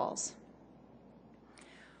Sioux Falls.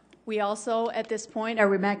 We also, at this point, are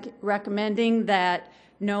recommending that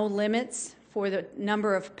no limits for the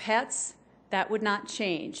number of pets. That would not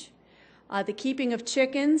change. The keeping of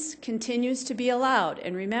chickens continues to be allowed.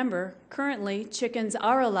 And remember, currently, chickens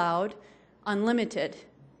are allowed unlimited.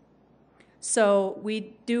 So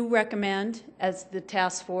we do recommend, as the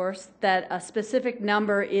task force, that a specific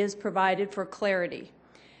number is provided for clarity.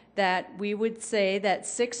 That we would say that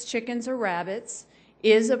 6 chickens or rabbits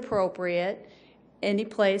is appropriate any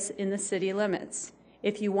place in the city limits.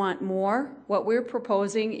 If you want more, what we're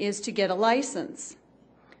proposing is to get a license.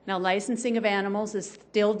 Now, licensing of animals is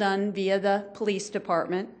still done via the police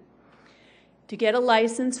department. To get a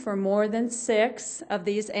license for more than 6 of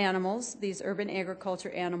these animals, these urban agriculture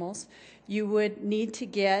animals, you would need to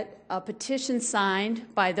get a petition signed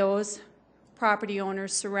by those property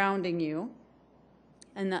owners surrounding you.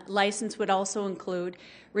 And that license would also include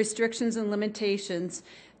restrictions and limitations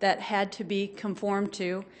that had to be conformed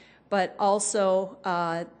to, but also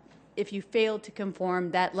if you failed to conform,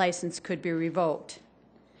 that license could be revoked.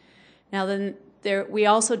 Now then, we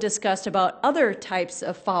also discussed about other types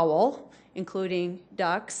of fowl, including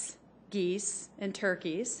ducks, geese, and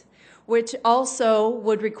turkeys, which also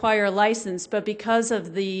would require a license, but because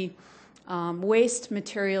of the waste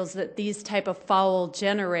materials that these type of fowl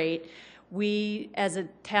generate, we, as a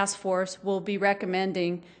task force, will be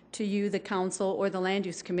recommending to you, the council, or the land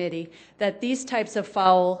use committee, that these types of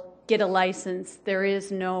fowl get a license. There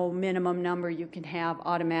is no minimum number you can have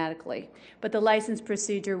automatically. But the license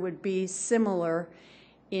procedure would be similar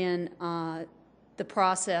in the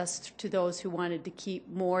process to those who wanted to keep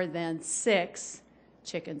more than 6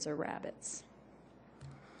 chickens or rabbits.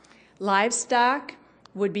 Livestock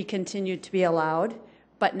would be continued to be allowed,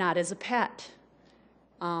 but not as a pet.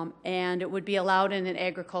 And it would be allowed in an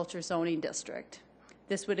agriculture zoning district.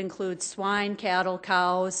 This would include swine, cattle,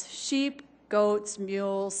 cows, sheep, goats,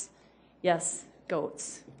 mules. Yes,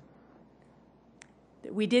 goats.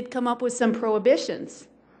 We did come up with some prohibitions.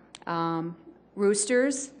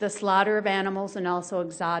 roosters, the slaughter of animals, and also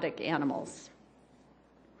exotic animals.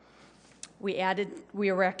 We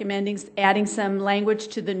are recommending adding some language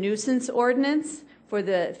to the nuisance ordinance for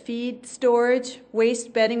the feed storage,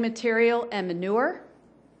 waste bedding material, and manure.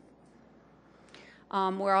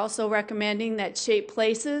 We're also recommending that Shaped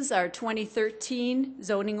Places, our 2013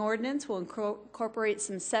 zoning ordinance, will incorporate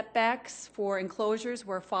some setbacks for enclosures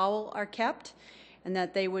where fowl are kept, and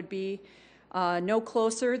that they would be no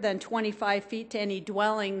closer than 25 feet to any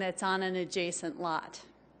dwelling that's on an adjacent lot.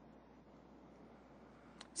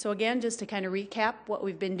 So again, just to kind of recap what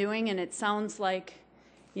we've been doing, and it sounds like,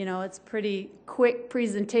 you know, it's pretty quick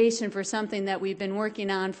presentation for something that we've been working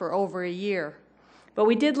on for over a year. But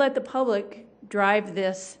we did let the public drive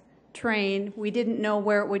this train. We didn't know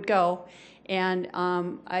where it would go. And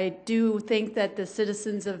I do think that the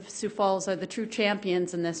citizens of Sioux Falls are the true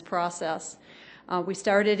champions in this process. We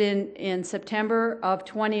started in September of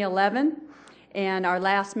 2011, and our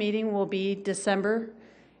last meeting will be December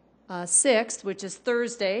 6th, which is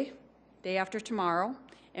Thursday, day after tomorrow,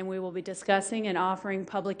 and we will be discussing and offering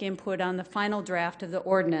public input on the final draft of the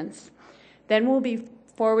ordinance. Then we'll be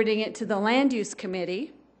forwarding it to the Land Use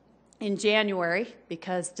Committee in January,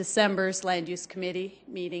 because December's Land Use Committee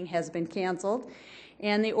meeting has been canceled,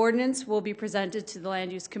 and the ordinance will be presented to the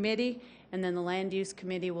Land Use Committee, and then the Land Use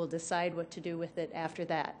Committee will decide what to do with it after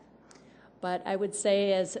that. But I would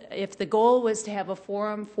say, as if the goal was to have a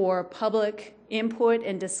forum for public input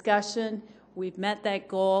and discussion, we've met that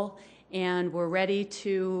goal, and we're ready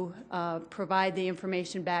to provide the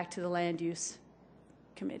information back to the Land Use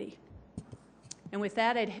Committee. And with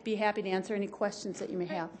that, I'd be happy to answer any questions that you may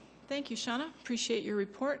have. Thank you, Shauna. Appreciate your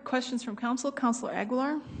report. Questions from council? Councilor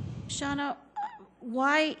Aguilar. Shauna,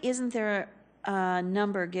 why isn't there a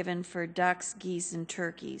number given for ducks, geese, and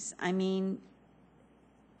turkeys? I mean,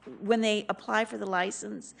 when they apply for the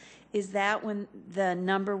license, is that when the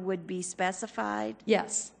number would be specified?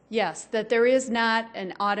 Yes, yes, that there is not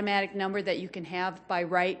an automatic number that you can have by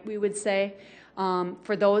right, we would say,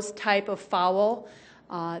 for those type of fowl,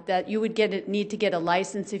 that you would need to get a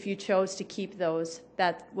license if you chose to keep those.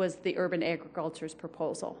 That was the urban agriculture's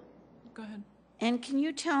proposal. Go ahead. And can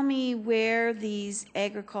you tell me where these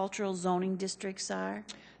agricultural zoning districts are?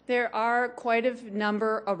 There are quite a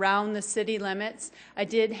number around the city limits. I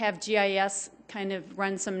did have GIS kind of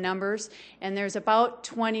run some numbers, and there's about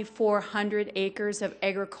 2,400 acres of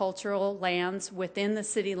agricultural lands within the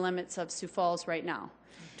city limits of Sioux Falls right now.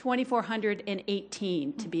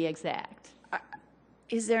 2,418 to be exact.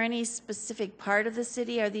 Is there any specific part of the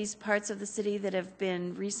city? Are these parts of the city that have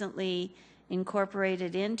been recently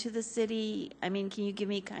incorporated into the city? I mean, can you give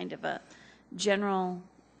me kind of a general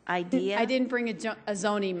idea? I didn't bring a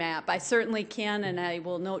zoning map. I certainly can, and I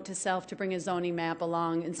will note to self to bring a zoning map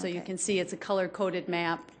along, and so you can see it's a color-coded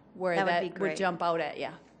map where that would jump out at you.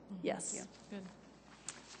 Yes. Good.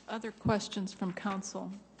 Other questions from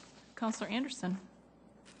council? Councilor Anderson.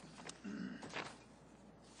 No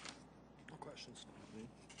questions.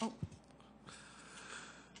 Oh.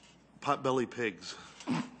 Potbelly pigs,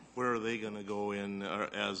 where are they going to go in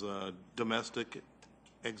as a domestic,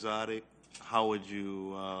 exotic? How would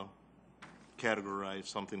you categorize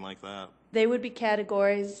something like that? They would be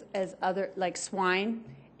categorized as other, like swine,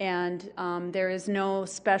 and there is no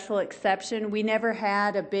special exception. We never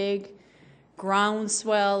had a big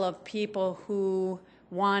groundswell of people who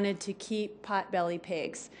wanted to keep potbelly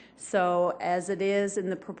pigs. So as it is in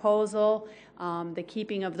the proposal, the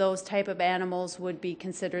keeping of those type of animals would be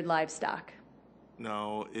considered livestock.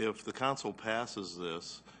 Now, if the council passes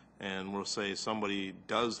this, and we'll say somebody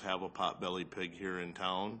does have a potbelly pig here in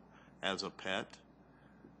town as a pet,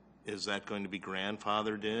 is that going to be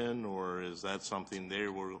grandfathered in, or is that something they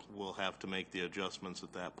will have to make the adjustments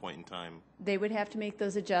at that point in time? They would have to make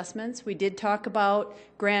those adjustments. We did talk about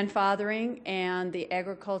grandfathering, and the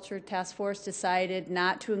Agriculture Task Force decided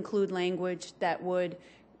not to include language that would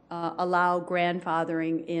allow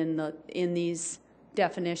grandfathering in these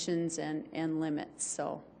definitions and limits.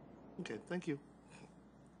 So. Okay, thank you.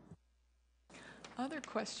 Other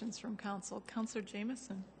questions from council? Councilor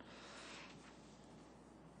Jamieson.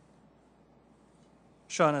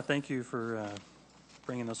 Shauna, thank you for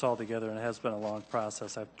bringing this all together, and it has been a long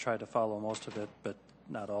process. I've tried to follow most of it, but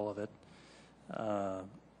not all of it.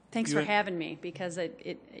 Thanks for having me, because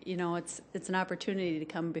it's an opportunity to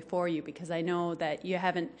come before you, because I know that you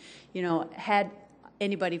haven't had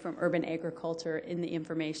anybody from urban agriculture in the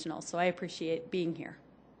informational, so I appreciate being here.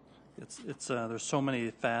 There's so many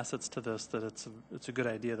facets to this that it's a good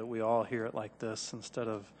idea that we all hear it like this, instead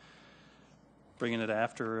of bringing it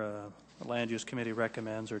after the Land Use Committee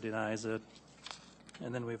recommends or denies it.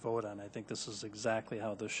 and then we vote on it. I think this is exactly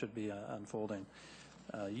how this should be unfolding.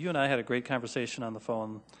 You and I had a great conversation on the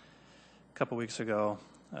phone a couple weeks ago.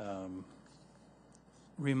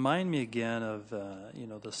 Remind me again of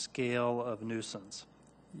the scale of nuisance.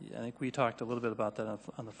 I think we talked a little bit about that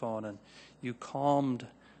on the phone, and you calmed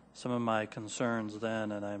some of my concerns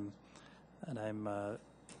then, and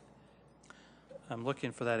I'm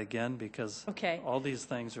looking for that again because all these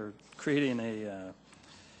things are creating a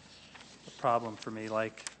problem for me,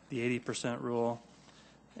 like the 80% rule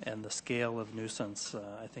and the scale of nuisance.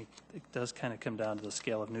 I think it does kind of come down to the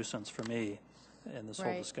scale of nuisance for me in this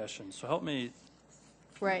whole discussion. So help me.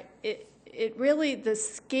 Right. It really, the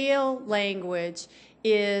scale language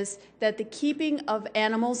is that the keeping of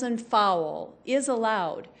animals and fowl is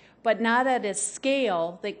allowed, but not at a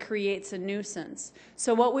scale that creates a nuisance.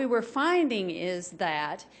 So what we were finding is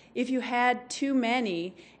that if you had too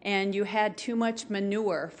many and you had too much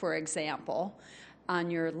manure, for example, on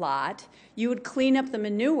your lot, you would clean up the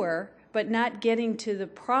manure, but not getting to the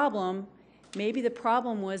problem. Maybe the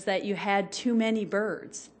problem was that you had too many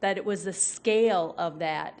birds, that it was the scale of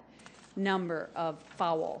that number of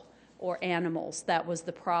fowl or animals that was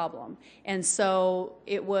the problem. And so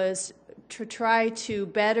it was to try to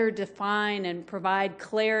better define and provide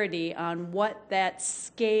clarity on what that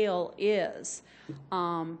scale is.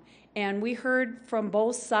 And we heard from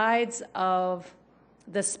both sides of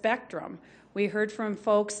the spectrum. We heard from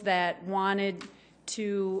folks that wanted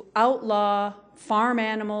to outlaw farm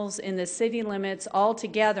animals in the city limits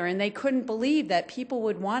altogether, and they couldn't believe that people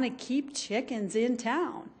would want to keep chickens in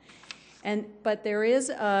town. But there is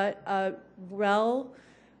a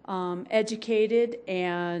educated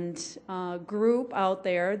and group out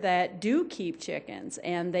there that do keep chickens,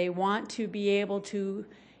 and they want to be able to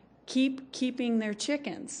keeping their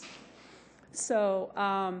chickens. So,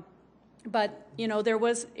 but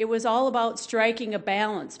it was all about striking a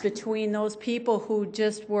balance between those people who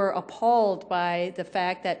just were appalled by the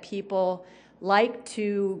fact that people like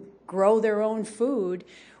to grow their own food,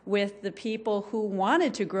 with the people who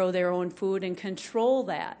wanted to grow their own food and control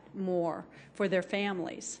that more for their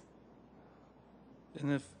families.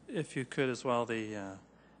 And if you could as well, the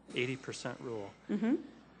 80% rule. Mm-hmm.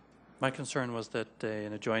 My concern was that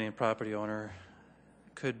an adjoining property owner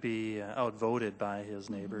could be outvoted by his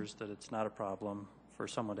neighbors, that it's not a problem for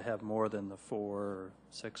someone to have more than the 4 or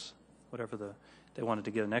 6, whatever they wanted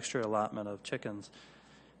to get an extra allotment of chickens.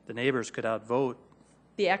 The neighbors could outvote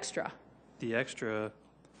the extra.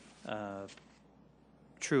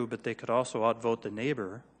 True, but they could also outvote the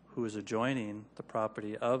neighbor who is adjoining the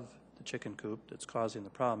property of the chicken coop that's causing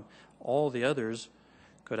the problem. All the others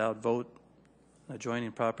could outvote an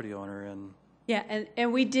adjoining property owner. Yeah,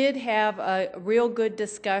 and we did have a real good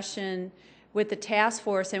discussion with the task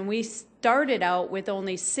force, and we started out with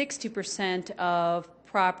only 60% of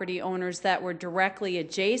property owners that were directly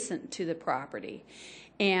adjacent to the property.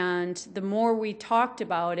 And the more we talked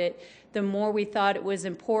about it, the more we thought it was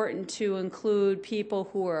important to include people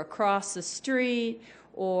who are across the street,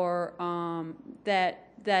 or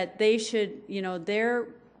that they should, their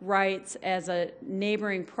rights as a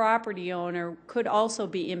neighboring property owner could also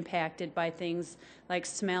be impacted by things like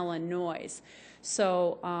smell and noise.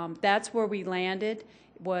 So that's where we landed,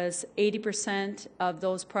 was 80% of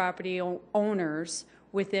those property owners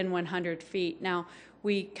within 100 feet. Now,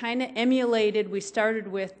 we kind of emulated, we started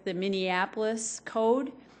with the Minneapolis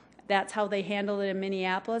code. That's how they handle it in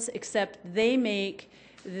Minneapolis, except they make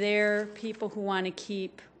their people who want to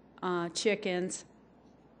keep chickens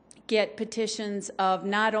get petitions of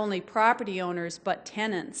not only property owners but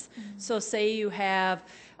tenants. Mm-hmm. So say you have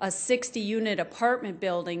a 60-unit apartment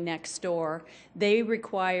building next door, they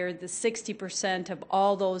require the 60% of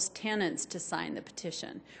all those tenants to sign the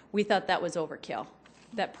petition. We thought that was overkill,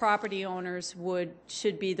 that property owners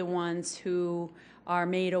should be the ones who are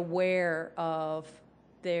made aware of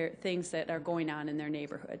their things that are going on in their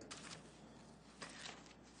neighborhood.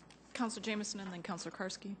 Councilor Jameson and then Councilor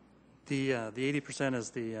Karski. The 80%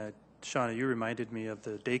 is Shauna, you reminded me of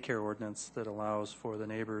the daycare ordinance that allows for the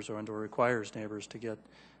neighbors or requires neighbors to get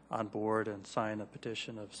on board and sign a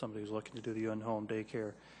petition of somebody who's looking to do the in-home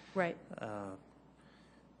daycare. Right.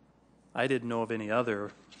 I didn't know of any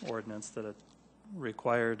other ordinance that it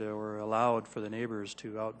required or allowed for the neighbors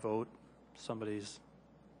to outvote somebody's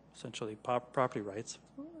essentially property rights,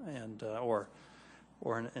 and or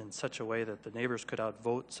in such a way that the neighbors could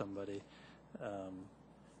outvote somebody.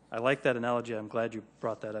 I like that analogy. I'm glad you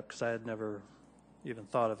brought that up because I had never even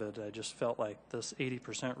thought of it. I just felt like this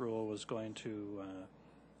 80% rule was going to.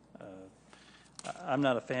 I'm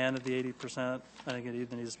not a fan of the 80%. I think it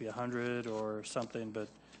either needs to be 100 or something, but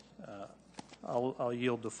I'll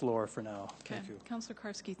yield the floor for now. Okay. Thank you. Councilor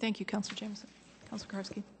Karski. Thank you, Councilor Jameson. Councilor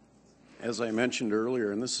Karski. As I mentioned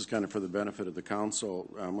earlier, and this is kind of for the benefit of the council,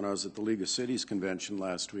 when I was at the League of Cities convention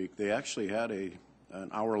last week, they actually had an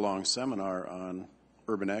hour-long seminar on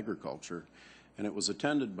urban agriculture, and it was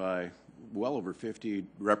attended by well over 50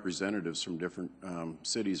 representatives from different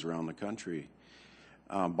cities around the country.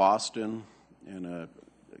 Boston, and I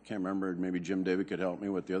can't remember, maybe Jim David could help me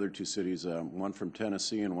with the other two cities, one from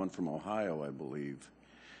Tennessee and one from Ohio, I believe.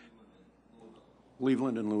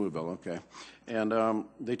 Cleveland and Louisville, okay. And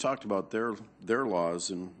they talked about their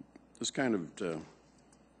laws, and just kind of to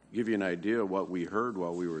give you an idea of what we heard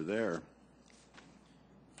while we were there.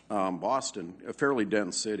 Boston, a fairly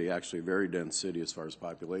dense city, actually a very dense city as far as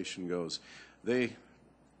population goes, the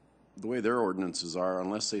way their ordinances are,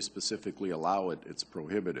 unless they specifically allow it, it's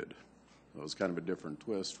prohibited. So it's kind of a different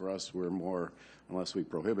twist. For us, we're more, unless we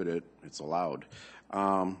prohibit it, it's allowed.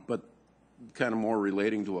 But kind of more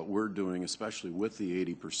relating to what we're doing, especially with the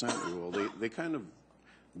 80% rule, they kind of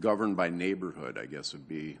govern by neighborhood, I guess would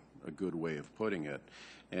be a good way of putting it.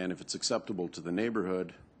 And if it's acceptable to the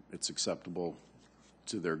neighborhood, it's acceptable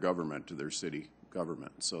to their government, to their city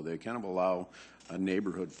government. So they kind of allow a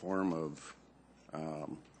neighborhood form of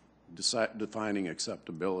defining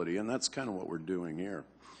acceptability, and that's kind of what we're doing here.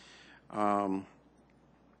 A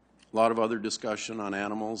lot of other discussion on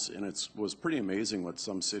animals, and it was pretty amazing what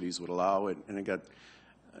some cities would allow, and it got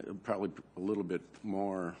probably a little bit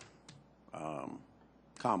more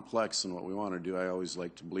complex than what we want to do. I always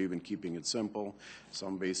like to believe in keeping it simple.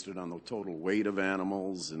 Some based it on the total weight of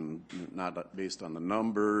animals and not based on the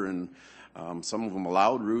number, and some of them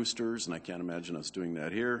allowed roosters, and I can't imagine us doing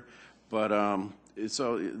that here. But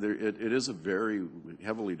so it is a very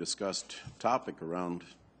heavily discussed topic around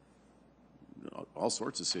all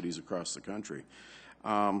sorts of cities across the country.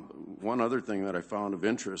 One other thing that I found of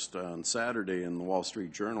interest on Saturday in the Wall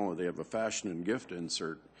Street Journal, they have a fashion and gift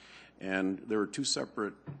insert, and there were two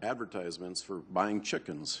separate advertisements for buying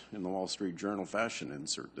chickens in the Wall Street Journal fashion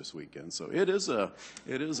insert this weekend. So it is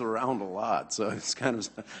around a lot. So it's kind of,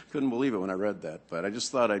 couldn't believe it when I read that. But I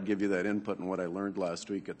just thought I'd give you that input on what I learned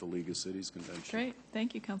last week at the League of Cities convention. Great.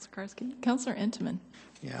 Thank you, Councilor Karski. Councilor Intamin.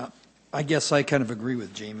 Yeah, I guess I kind of agree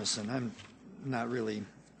with Jameson. I'm not really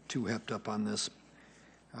too hepped up on this.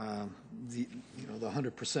 The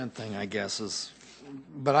 100% thing, I guess, is,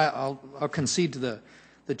 but I'll concede to the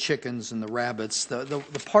chickens and the rabbits. The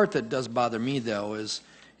part that does bother me though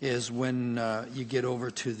is when you get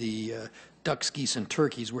over to the ducks, geese, and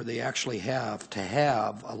turkeys, where they actually have to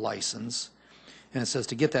have a license, and it says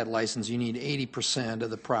to get that license you need 80%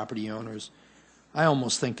 of the property owners. I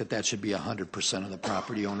almost think that should be 100% of the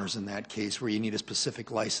property owners in that case, where you need a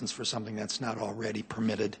specific license for something that's not already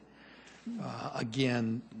permitted.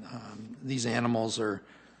 Again, these animals are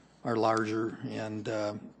larger, and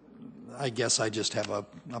I guess I just have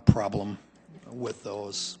a problem with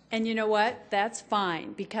those. And you know what? That's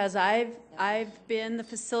fine, because I've been the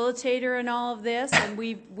facilitator in all of this, and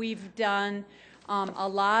we've done a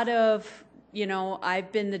lot of,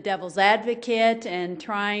 I've been the devil's advocate and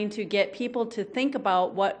trying to get people to think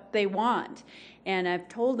about what they want. And I've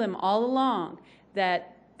told them all along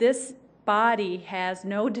that this body has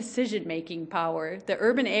no decision-making power. The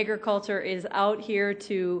urban agriculture is out here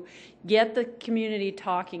to get the community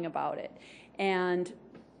talking about it. And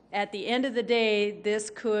at the end of the day, this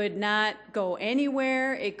could not go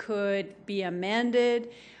anywhere. It could be amended.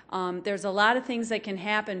 There's a lot of things that can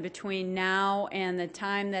happen between now and the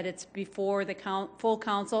time that it's before the full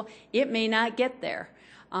council. It may not get there.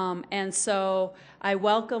 And so I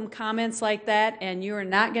welcome comments like that, and you are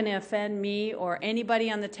not going to offend me or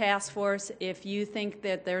anybody on the task force if you think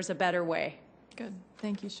that there's a better way. Good.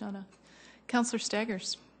 Thank you, Shauna. Councilor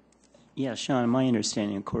Staggers. Yeah, Sean, my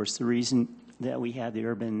understanding, of course, the reason that we have the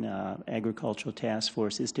Urban Agricultural Task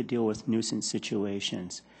Force is to deal with nuisance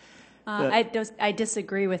situations. I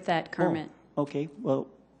disagree with that, Kermit. Oh, okay, well,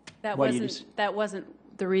 that wasn't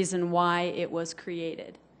the reason why it was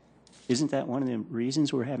created. Isn't that one of the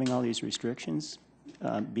reasons we're having all these restrictions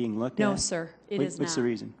being looked at? No, sir, it is not. What's the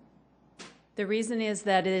reason? The reason is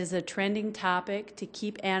that it is a trending topic to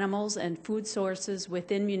keep animals and food sources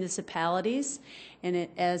within municipalities. And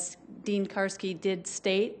it, as Dean Karski did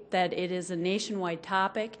state, that it is a nationwide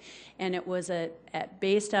topic, and it was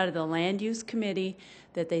based out of the Land Use Committee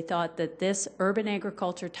that they thought that this urban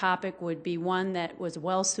agriculture topic would be one that was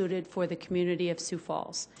well suited for the community of Sioux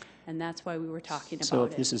Falls. And that's why we were talking about it. So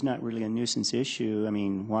if this is not really a nuisance issue, I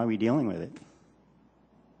mean, why are we dealing with it?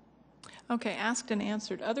 Okay, asked and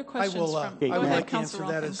answered. Other questions I would like to answer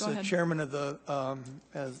that as the chairman of the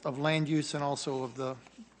of land use and also of the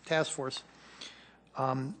task force.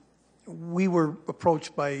 we were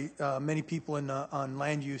approached by many people on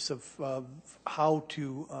land use of how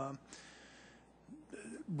to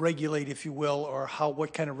regulate, if you will, or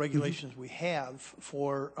what kind of regulations we have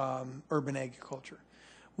for urban agriculture.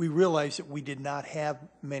 We realized that we did not have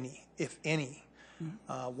many, if any.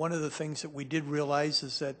 One of the things that we did realize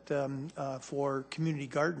is that for community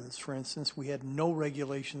gardens, for instance, we had no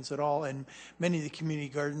regulations at all, and many of the community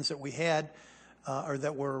gardens that we had or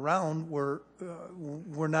that were around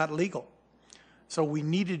were not legal. So we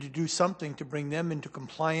needed to do something to bring them into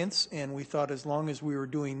compliance, and we thought as long as we were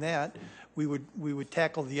doing that, we would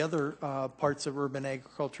tackle the other parts of urban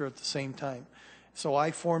agriculture at the same time. So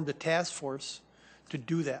I formed a task force to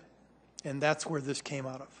do that, and that's where this came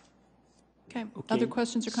out of. Okay. Other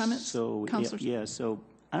questions or comments? So, Councilors? yeah, so,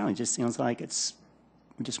 I don't know, it just sounds like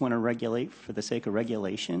we just want to regulate for the sake of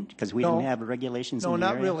regulation, because we didn't have regulations in the area?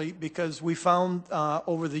 No, not really, because we found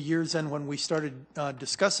over the years and when we started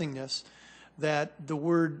discussing this, that the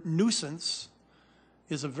word nuisance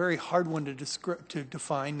is a very hard one to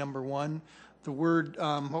define, number one. The word,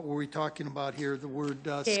 what were we talking about here? The word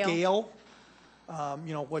scale.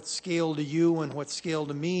 You know, what's scale to you and what's scale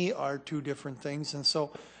to me are two different things. And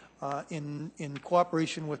so in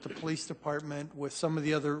cooperation with the police department, with some of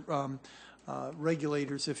the other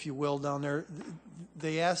regulators, if you will, down there,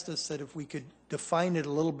 they asked us that if we could define it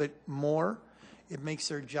a little bit more, it makes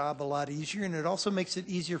their job a lot easier, and it also makes it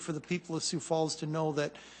easier for the people of Sioux Falls to know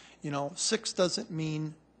that, you know, 6 doesn't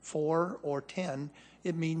mean 4 or 10,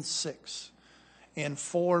 it means 6. And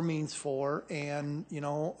 4 means 4, and, you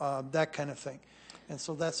know, that kind of thing. And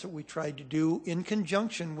so that's what we tried to do in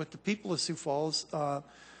conjunction with the people of Sioux Falls, the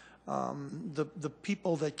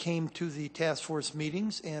people that came to the task force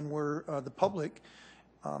meetings and were the public.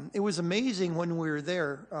 It was amazing when we were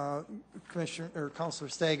there, Commissioner or Councilor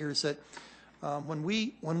Staggers, that when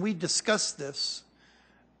we discussed this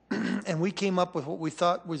and we came up with what we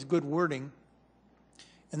thought was good wording,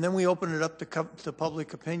 and then we opened it up to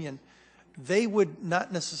public opinion, they would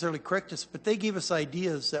not necessarily correct us, but they gave us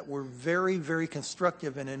ideas that were very, very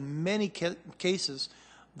constructive, and in many cases,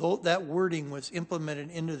 though that wording was implemented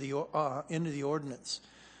into the ordinance.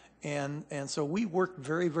 And so we worked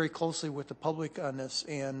very, very closely with the public on this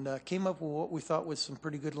and came up with what we thought was some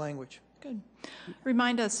pretty good language. Good.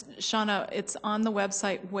 Remind us, Shauna, it's on the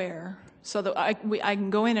website where? So that I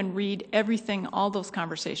can go in and read everything, all those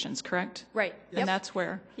conversations, correct? Right. And that's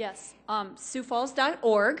where? Yes.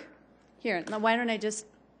 SiouxFalls.org. Here, now why don't I just,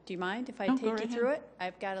 do you mind if I take you through it?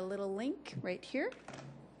 I've got a little link right here.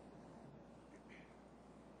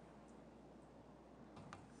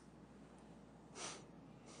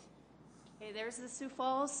 Okay, there's the Sioux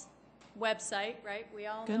Falls website, right? We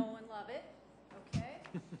all know and love it. Okay.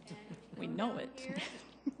 And we know it. Here,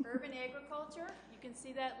 urban agriculture, you can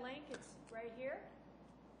see that link, it's right here.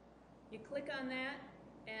 You click on that,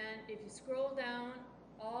 and if you scroll down,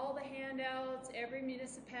 all the handouts, every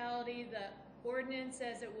municipality, the ordinance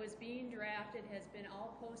as it was being drafted has been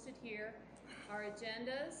all posted here. Our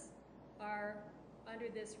agendas are under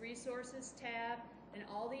this resources tab, and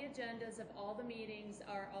all the agendas of all the meetings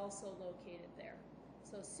are also located there.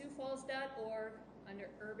 So SiouxFalls.org under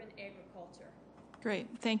urban agriculture. Great,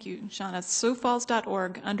 thank you, Shauna.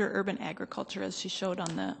 SiouxFalls.org under urban agriculture, as she showed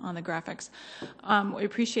on the graphics. We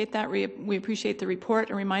appreciate that. We appreciate the report.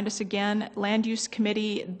 And remind us again, Land Use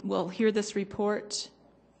Committee will hear this report.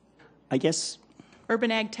 I guess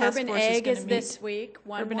Urban Ag Task Force is going to meet. this week.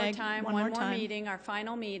 One Urban more Ag, time, one one more more time. meeting, our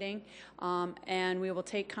final meeting, and we will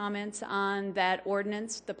take comments on that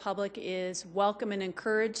ordinance. The public is welcome and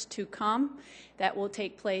encouraged to come. That will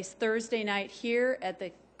take place Thursday night here at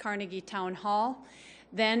the Carnegie Town Hall.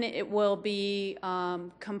 Then it will be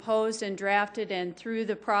composed and drafted and through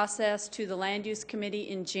the process to the Land Use Committee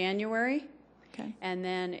in January. Okay. And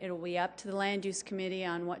then it'll be up to the Land Use Committee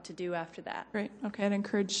on what to do after that. Great. Okay, I'd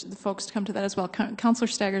encourage the folks to come to that as well. Councilor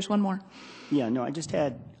Staggers, one more. Yeah, no, I just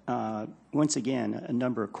had, once again, a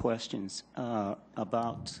number of questions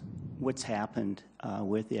about what's happened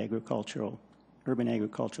with the Urban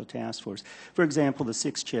Agricultural Task Force. For example, the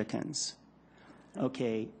 6 chickens.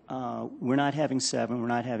 Okay, we're not having 7, we're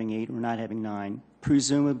not having 8, we're not having 9,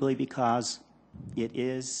 presumably because it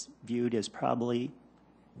is viewed as probably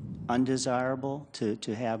undesirable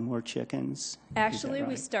to have more chickens? Actually,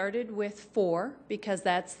 we started with 4 because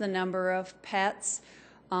that's the number of pets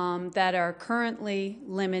that are currently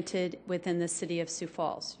limited within the city of Sioux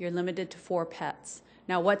Falls. You're limited to 4 pets.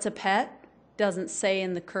 Now, what's a pet? Doesn't say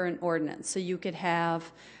in the current ordinance. So you could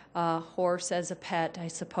have a horse as a pet, I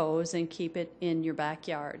suppose, and keep it in your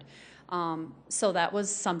backyard. So that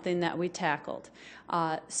was something that we tackled.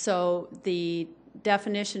 So the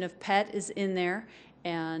definition of pet is in there,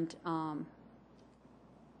 And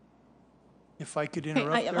If I could Hey,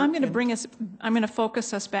 interrupt there. I'm going to and- bring us, I'm going to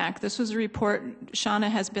focus us back. This was a report, Shauna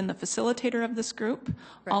has been the facilitator of this group.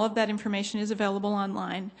 All of that information is available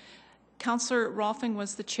online. Counselor Rolfing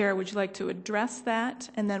was the chair. Would you like to address that?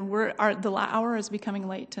 And then the hour is becoming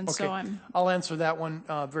late, and so Okay, I'll answer that one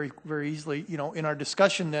very, very easily. You know, in our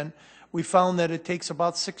discussion then, we found that it takes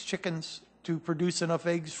about 6 chickens to produce enough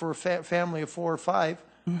eggs for a family of 4 or 5,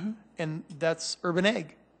 and that's urban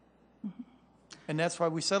egg. And that's why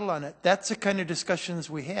we settled on it. That's the kind of discussions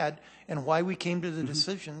we had and why we came to the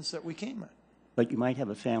decisions that we came at. But you might have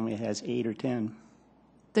a family that has 8 or 10.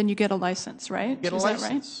 Then you get a license, right? Get a Is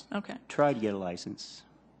license. that right? Okay. Try to get a license.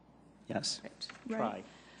 Yes, Right. try.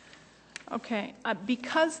 Okay,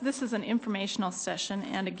 because this is an informational session,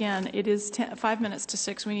 and again, it is 5 minutes to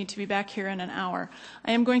 6, we need to be back here in an hour.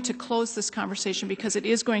 I am going to close this conversation because it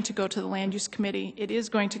is going to go to the Land Use Committee. It is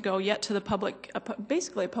going to go yet to the public,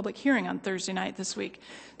 basically a public hearing on Thursday night this week.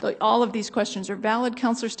 All of these questions are valid,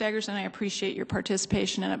 Councilor Staggers, and I appreciate your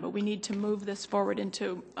participation in it, but we need to move this forward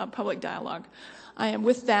into a public dialogue. I am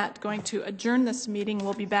with that going to adjourn this meeting.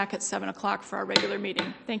 We'll be back at 7 o'clock for our regular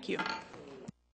meeting. Thank you.